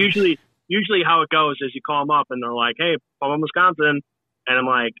 Usually how it goes is you call them up and they're like, hey, I'm in Wisconsin. And I'm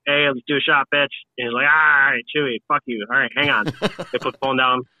like, hey, let's do a shot, bitch. And he's like, all right, Chewy, fuck you. All right, hang on. They put the phone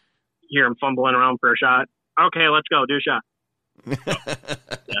down, hear him fumbling around for a shot. Okay, let's go, do a shot.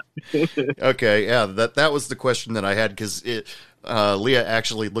 Okay, yeah, that was the question that I had, because Leah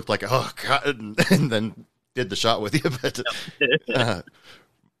actually looked like, oh god, and then did the shot with you, but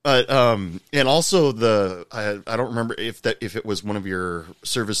and also I don't remember if it was one of your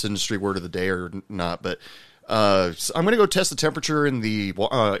service industry word of the day or not, but so I'm gonna go test the temperature in the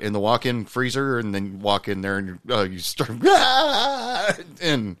walk-in freezer, and then walk in there and you start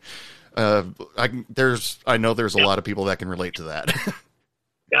and I know there's a lot of people that can relate to that.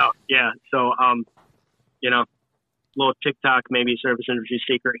 Yeah. So, little TikTok, maybe service industry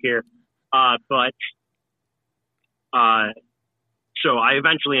secret here. So I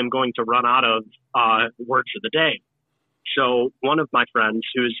eventually am going to run out of words of the day. So one of my friends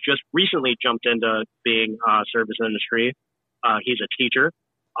who's just recently jumped into being service industry, he's a teacher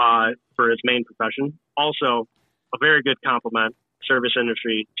for his main profession. Also, a very good compliment, service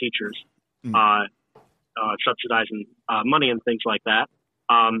industry teachers, subsidizing money and things like that.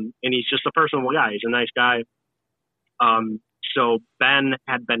 And he's just a personable guy. He's a nice guy. So Ben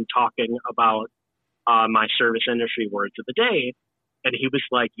had been talking about my service industry words of the day, and he was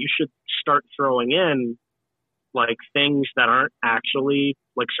like, you should start throwing in like things that aren't actually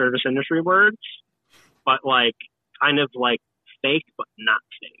like service industry words, but like kind of like fake, but not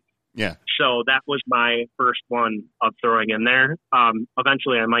fake. Yeah. So that was my first one of throwing in there.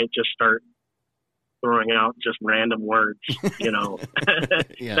 Eventually I might just start throwing out just random words,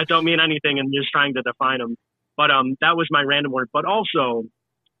 that don't mean anything and just trying to define them. But that was my random word. But also,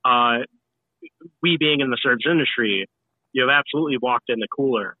 we being in the service industry, you have absolutely walked in the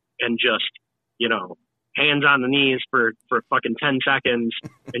cooler and just, hands on the knees for fucking 10 seconds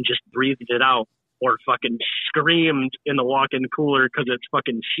and just breathed it out, or fucking screamed in the walk-in cooler because it's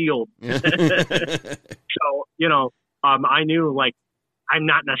fucking sealed. So, I knew, like, I'm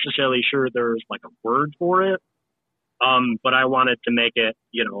not necessarily sure there's like a word for it, but I wanted to make it,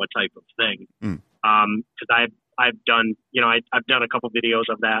 a type of thing. Because I've done, I've done a couple videos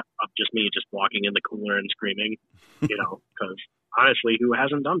of that, of just me just walking in the cooler and screaming, because honestly, who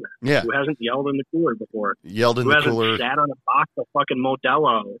hasn't done that? Yeah. Who hasn't yelled in the cooler before? Yelled in the cooler. Who hasn't sat on a box of fucking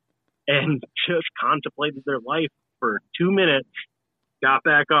Modelo and just contemplated their life for 2 minutes, got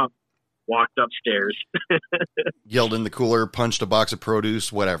back up, walked upstairs. Yelled in the cooler, punched a box of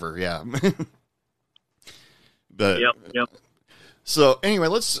produce, whatever. Yeah. But, Yep. So anyway,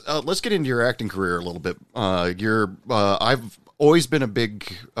 let's get into your acting career a little bit. I've always been a big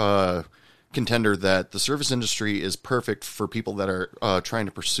contender that the service industry is perfect for people that are trying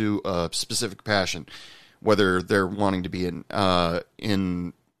to pursue a specific passion, whether they're wanting to be in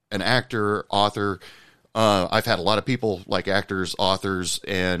an actor, author. I've had a lot of people like actors, authors,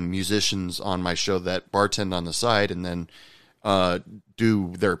 and musicians on my show that bartend on the side and then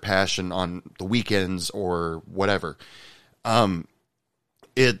do their passion on the weekends or whatever.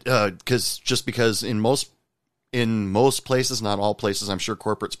 Because in most places, not all places, I'm sure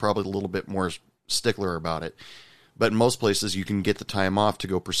corporate's probably a little bit more stickler about it, but in most places you can get the time off to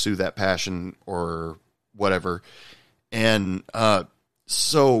go pursue that passion or whatever. And,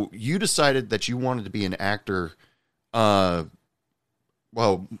 so you decided that you wanted to be an actor. Well,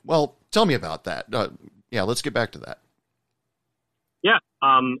 tell me about that. Let's get back to that. Yeah.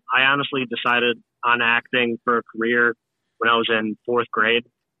 I honestly decided on acting for a career when I was in 4th grade,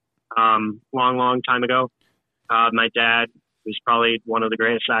 long time ago. My dad, who's probably one of the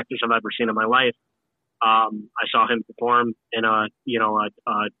greatest actors I've ever seen in my life, I saw him perform in a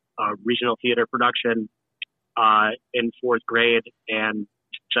regional theater production in 4th grade, and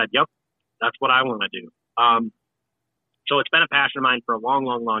said, "Yep, that's what I want to do." So it's been a passion of mine for a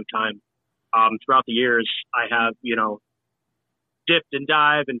long time. throughout the years, I have, dipped and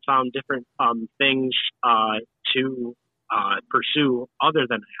dived and found different things to pursue other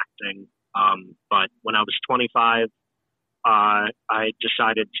than acting. But when I was 25, I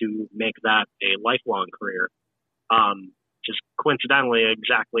decided to make that a lifelong career. Just coincidentally,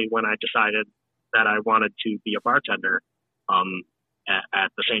 exactly when I decided that I wanted to be a bartender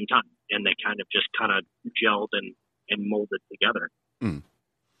at the same time. And they kind of gelled and molded together.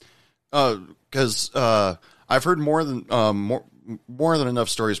 Because I've heard more than enough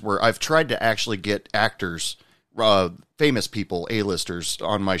stories where I've tried to actually get actors, famous people, A-listers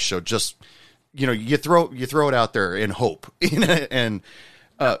on my show. Just, you throw it out there in hope, and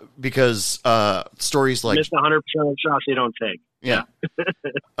because stories like miss 100% of shots you don't take. Yeah.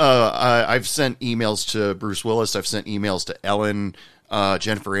 I've sent emails to Bruce Willis. I've sent emails to Ellen,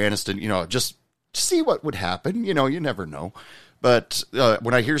 Jennifer Aniston, just to see what would happen. You never know. But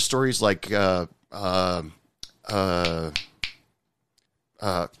when I hear stories like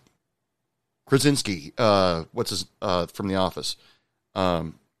Krasinski, what's his from The Office?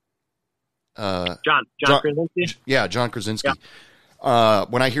 John Krasinski? Yeah, John Krasinski. Yeah.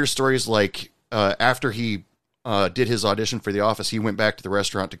 When I hear stories like after he did his audition for The Office, he went back to the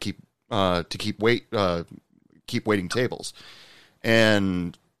restaurant to keep waiting tables,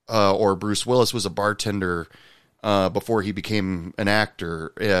 and or Bruce Willis was a bartender before he became an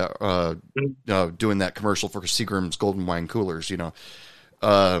actor, doing that commercial for Seagram's Golden Wine Coolers. It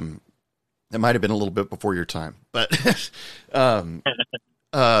might have been a little bit before your time, but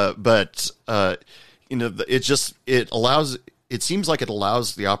it seems like it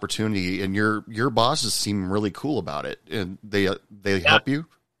allows the opportunity, and your bosses seem really cool about it, and they help you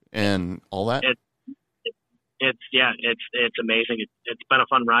and all that. It's amazing. It's been a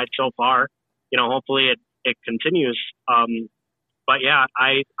fun ride so far. Hopefully it continues. But yeah,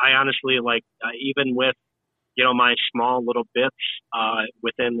 I honestly even with, my small little bits,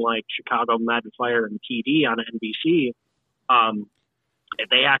 within like Chicago Med Fire and PD on NBC,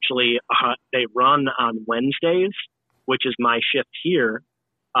 they actually, they run on Wednesdays, which is my shift here,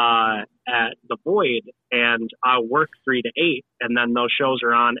 at the Void, and I'll work 3 to 8, and then those shows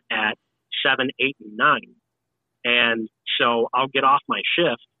are on at 7, 8, and 9. And so I'll get off my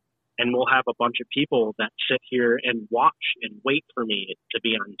shift, and we'll have a bunch of people that sit here and watch and wait for me to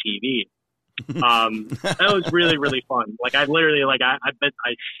be on TV. That was really, really fun. I literally, I've been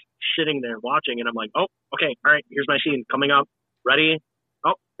sitting there watching, and I'm like, oh, okay, all right, here's my scene coming up. Ready?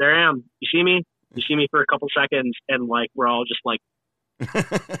 Oh, there I am. You see me? You see me for a couple seconds, and we're all just and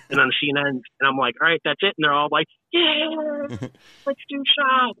then the scene ends, and I'm like, all right, that's it. And they're all like, yeah, let's do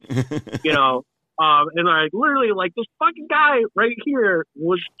shots. And literally, this fucking guy right here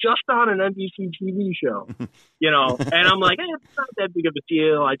was just on an NBC TV show, and I'm like, it's not that big of a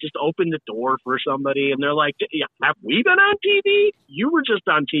deal. I just opened the door for somebody, and they're like, yeah, have we been on TV? You were just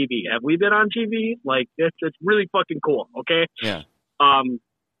on TV. Have we been on TV? It's really fucking cool. Okay. Yeah.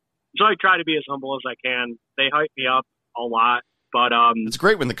 So I try to be as humble as I can. They hype me up a lot, but it's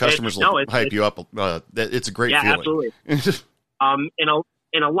great when the customers hype you up. It's a great feeling. Absolutely.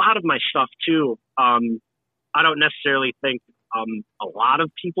 In a lot of my stuff too, I don't necessarily think a lot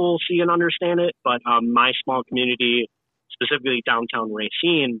of people see and understand it, but my small community, specifically downtown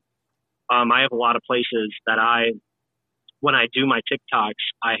Racine, I have a lot of places that when I do my TikToks,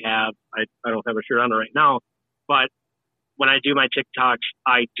 I don't have a shirt on right now, but when I do my TikToks,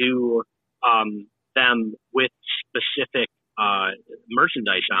 I do them with specific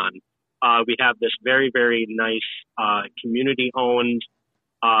merchandise on. We have this very, very nice community-owned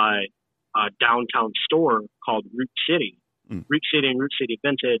downtown store called Root City. Root City and Root City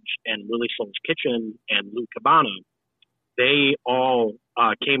Vintage and Willie Soul's Kitchen and Lou Cabana. They all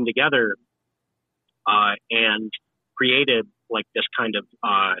came together and created this kind of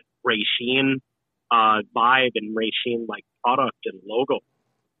Racine vibe and Racine product and logo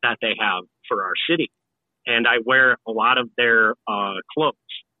that they have for our city. And I wear a lot of their clothes,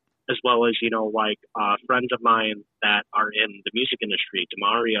 as well as, friends of mine that are in the music industry.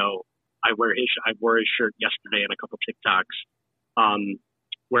 DeMario, I wore his shirt yesterday in a couple TikToks,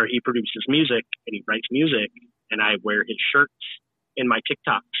 where he produces music and he writes music, and I wear his shirts in my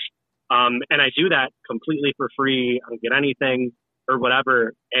TikToks. And I do that completely for free. I don't get anything or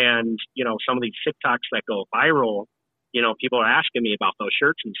whatever. And, some of these TikToks that go viral, people are asking me about those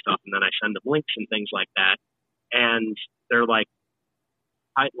shirts and stuff. And then I send them links and things like that. And they're like,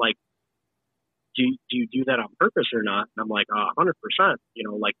 do you do that on purpose or not? And I'm like, 100%.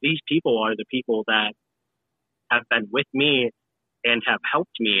 These people are the people that have been with me and have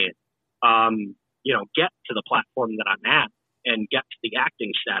helped me, get to the platform that I'm at. and get to the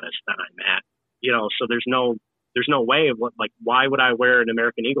acting status that I'm at. So there's no way of why would I wear an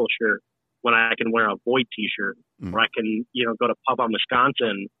American Eagle shirt when I can wear a Void t-shirt, or I can, go to Pub on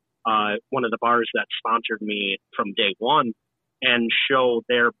Wisconsin, one of the bars that sponsored me from day one, and show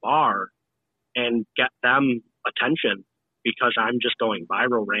their bar and get them attention because I'm just going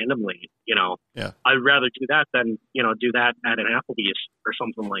viral randomly. Yeah. I'd rather do that than, do that at an Applebee's or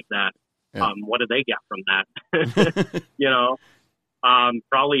something like that. Yeah. What do they get from that?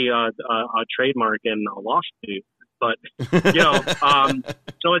 Probably a trademark and a lawsuit, but,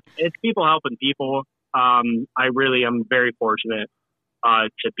 so it's people helping people. I really am very fortunate,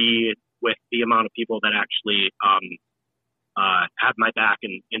 to be with the amount of people that actually, have my back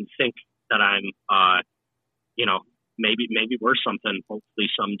and think that I'm, maybe worth something, hopefully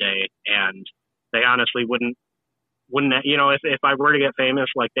someday. And they honestly wouldn't, if I were to get famous,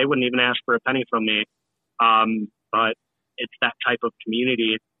 they wouldn't even ask for a penny from me. But it's that type of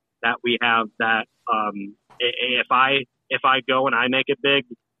community that we have that, if I go and I make it big,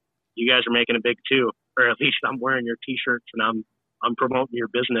 you guys are making it big too, or at least I'm wearing your t-shirts and I'm promoting your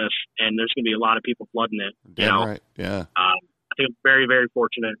business, and there's going to be a lot of people flooding it. Right. Yeah. I think I'm very, very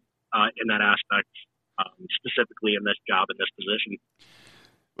fortunate, in that aspect, specifically in this job, in this position.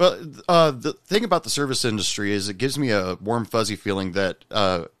 Well, the thing about the service industry is it gives me a warm, fuzzy feeling that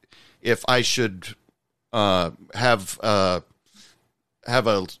if I should have a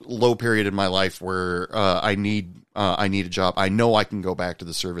low period in my life where I need a job, I know I can go back to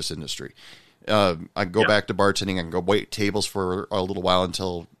the service industry. I can go back to bartending. I can go wait tables for a little while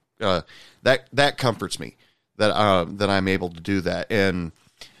until that comforts me that I'm able to do that. And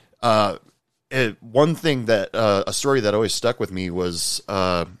one thing that a story that always stuck with me was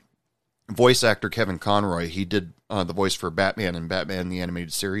voice actor Kevin Conroy. He did the voice for Batman and Batman the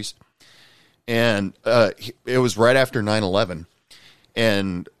Animated Series, and it was right after 9/11,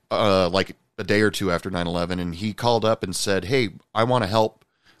 and like a day or two after 9/11, and he called up and said, "Hey, I want to help.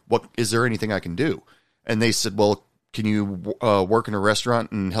 What is there anything I can do?" And they said, "Well, can you work in a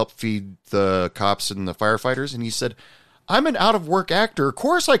restaurant and help feed the cops and the firefighters?" And he said, "I'm an out of work actor. Of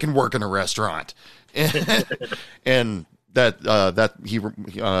course I can work in a restaurant." And that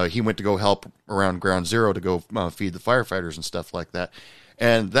he went to go help around Ground Zero to go feed the firefighters and stuff like that.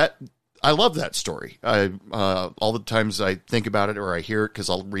 And that, I love that story. All the times I think about it or I hear it, because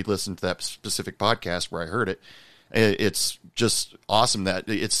I'll re-listen to that specific podcast where I heard it. It's just awesome that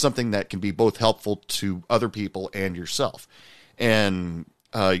it's something that can be both helpful to other people and yourself. And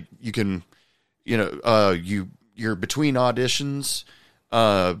you can, you're between auditions,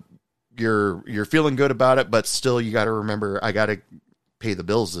 you're feeling good about it, but still you got to remember, I got to pay the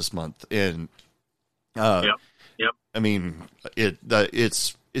bills this month. And Yep. I mean,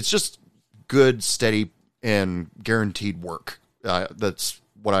 it's just good, steady, and guaranteed work. That's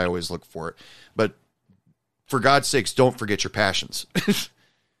what I always look for. But for God's sakes, don't forget your passions.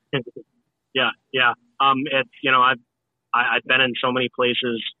 Yeah. It's, I've been in so many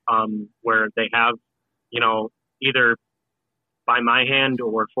places, where they have, either by my hand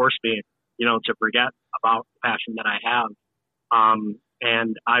or force me, to forget about the passion that I have.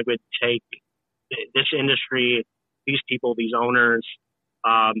 And I would take this industry, these people, these owners,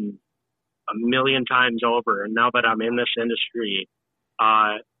 a million times over. And now that I'm in this industry,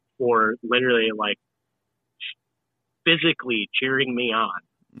 for literally physically cheering me on,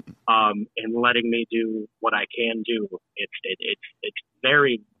 and letting me do what I can do. It's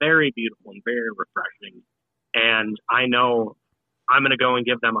very, very beautiful and very refreshing. And I know I'm going to go and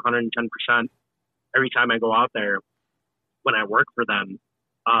give them 110% every time I go out there when I work for them.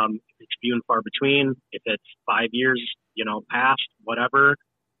 If it's few and far between, if it's 5 years, past, whatever,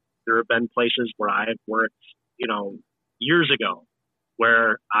 there have been places where I have worked, years ago,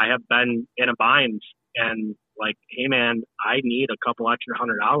 where I have been in a bind and like, "Hey man, I need a couple extra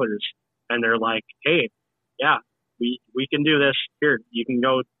 $100." And they're like, "Hey, yeah, we can do this. Here, you can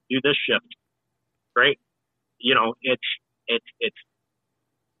go do this shift." Great. It's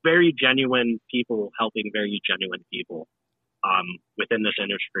very genuine people helping very genuine people, within this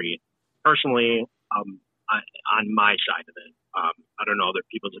industry. Personally, on my side of it, I don't know other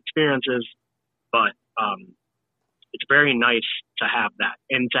people's experiences, but, it's very nice to have that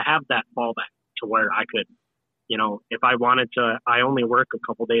and to have that fallback to where I could, if I wanted to, I only work a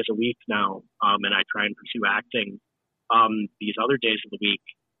couple days a week now, and I try and pursue acting, these other days of the week.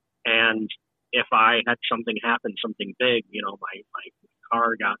 And if I had something happen, something big, my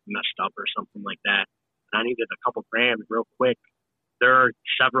car got messed up or something like that, and I needed a couple grand real quick, there are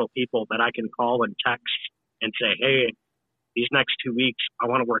several people that I can call and text and say, "Hey, these next 2 weeks, I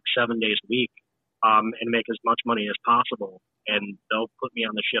want to work 7 days a week. and make as much money as possible. And they'll put me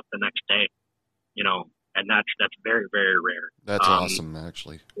on the shift the next day, and that's very, very rare. That's awesome,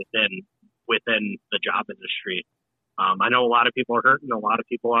 actually. Within the job industry. I know a lot of people are hurting. A lot of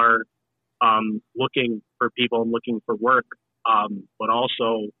people are looking for people and looking for work, but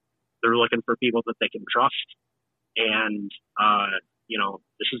also they're looking for people that they can trust. And,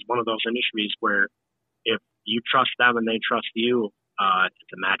 this is one of those industries where if you trust them and they trust you,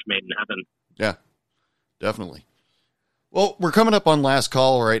 it's a match made in heaven. Yeah, definitely. Well, we're coming up on last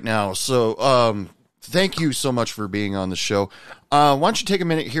call right now. So, thank you so much for being on the show. Why don't you take a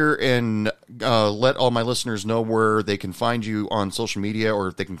minute here and let all my listeners know where they can find you on social media, or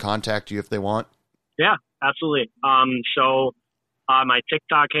if they can contact you if they want? Yeah, absolutely. So my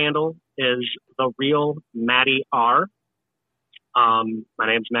TikTok handle is The Real Matty R. My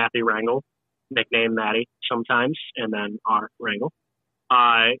name's Matthew Rangel, nickname Matty sometimes, and then R Rangel.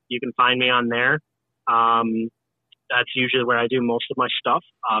 You can find me on there. That's usually where I do most of my stuff,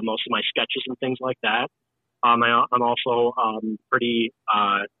 most of my sketches and things like that. I'm also pretty.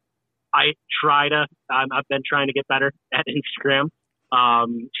 I've been trying to get better at Instagram,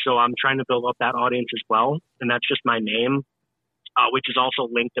 so I'm trying to build up that audience as well. And that's just my name, which is also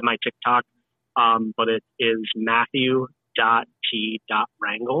linked to my TikTok, but it is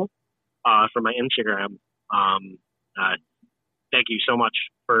Matthew.T.Rangel for my Instagram. Thank you so much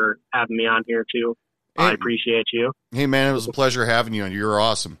for having me on here too. Hey, I appreciate you. Hey man, it was a pleasure having you on. You're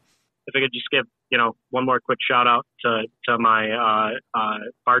awesome. If I could just give, one more quick shout out to my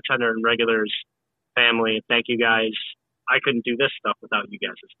bartender and regulars family. Thank you guys. I couldn't do this stuff without you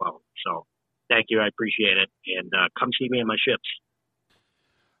guys as well. So thank you. I appreciate it. And come see me at my shifts.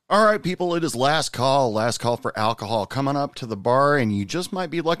 All right, people, it is last call for alcohol. Coming up to the bar, and you just might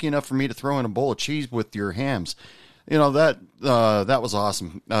be lucky enough for me to throw in a bowl of cheese with your hams. That was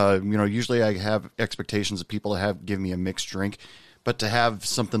awesome. Usually I have expectations of people to give me a mixed drink, but to have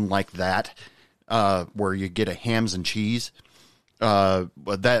something like that, where you get a hams and cheese,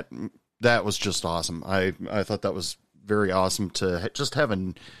 that was just awesome. I thought that was very awesome to just have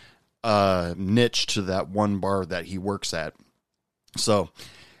a niche to that one bar that he works at. So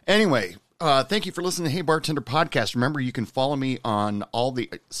anyway, thank you for listening to Hey Bartender Podcast. Remember, you can follow me on all the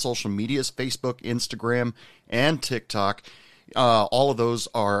social medias, Facebook, Instagram, and TikTok. All of those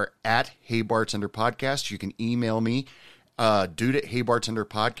are at Hey Bartender Podcast. You can email me, dude at Hey Bartender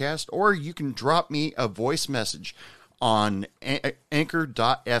Podcast, or you can drop me a voice message on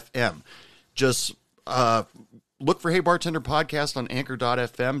anchor.fm. Just look for Hey Bartender Podcast on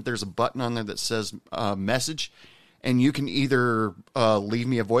anchor.fm. There's a button on there that says message. And you can either leave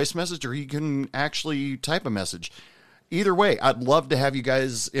me a voice message, or you can actually type a message. Either way, I'd love to have you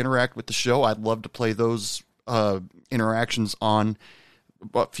guys interact with the show. I'd love to play those interactions on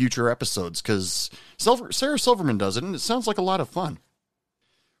future episodes, because Sarah Silverman does it, and it sounds like a lot of fun.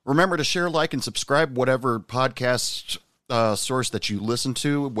 Remember to share, like, and subscribe whatever podcast source that you listen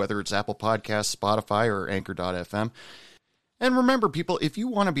to, whether it's Apple Podcasts, Spotify, or Anchor.fm. And remember, people, if you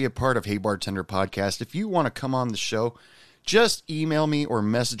want to be a part of Hey Bartender Podcast, if you want to come on the show, just email me or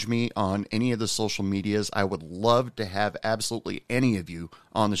message me on any of the social medias. I would love to have absolutely any of you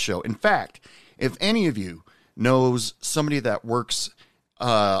on the show. In fact, if any of you knows somebody that works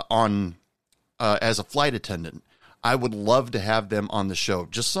as a flight attendant, I would love to have them on the show.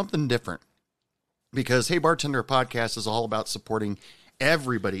 Just something different. Because Hey Bartender Podcast is all about supporting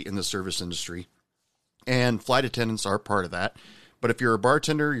everybody in the service industry. And flight attendants are part of that. But if you're a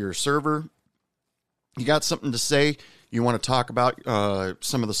bartender, you're a server, you got something to say, you want to talk about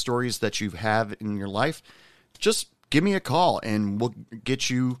some of the stories that you have in your life, just give me a call and we'll get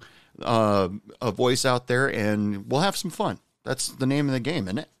you a voice out there and we'll have some fun. That's the name of the game,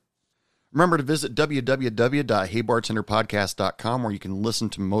 isn't it? Remember to visit www.heybartenderpodcast.com, where you can listen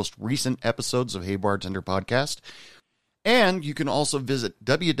to most recent episodes of Hey Bartender Podcast. And you can also visit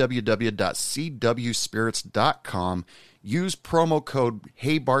www.cwspirits.com. Use promo code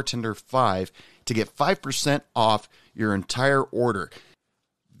HeyBartender5 to get 5% off your entire order.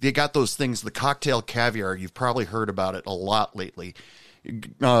 They got those things, the cocktail caviar. You've probably heard about it a lot lately.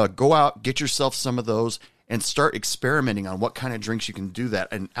 Go out, get yourself some of those, and start experimenting on what kind of drinks you can do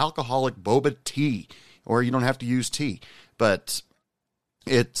that. An alcoholic boba tea, or you don't have to use tea, but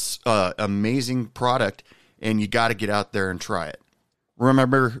it's an amazing product. And you got to get out there and try it.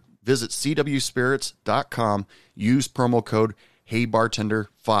 Remember, visit cwspirits.com. Use promo code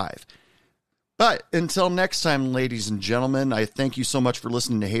HeyBartender5. But until next time, ladies and gentlemen, I thank you so much for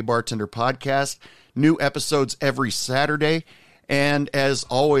listening to Hey Bartender Podcast. New episodes every Saturday. And as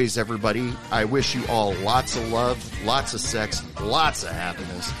always, everybody, I wish you all lots of love, lots of sex, lots of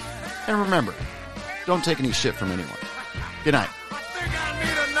happiness. And remember, don't take any shit from anyone. Good night. I think I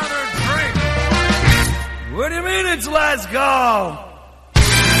need another drink. What do you mean it's last call?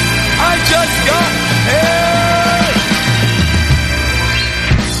 I just got here.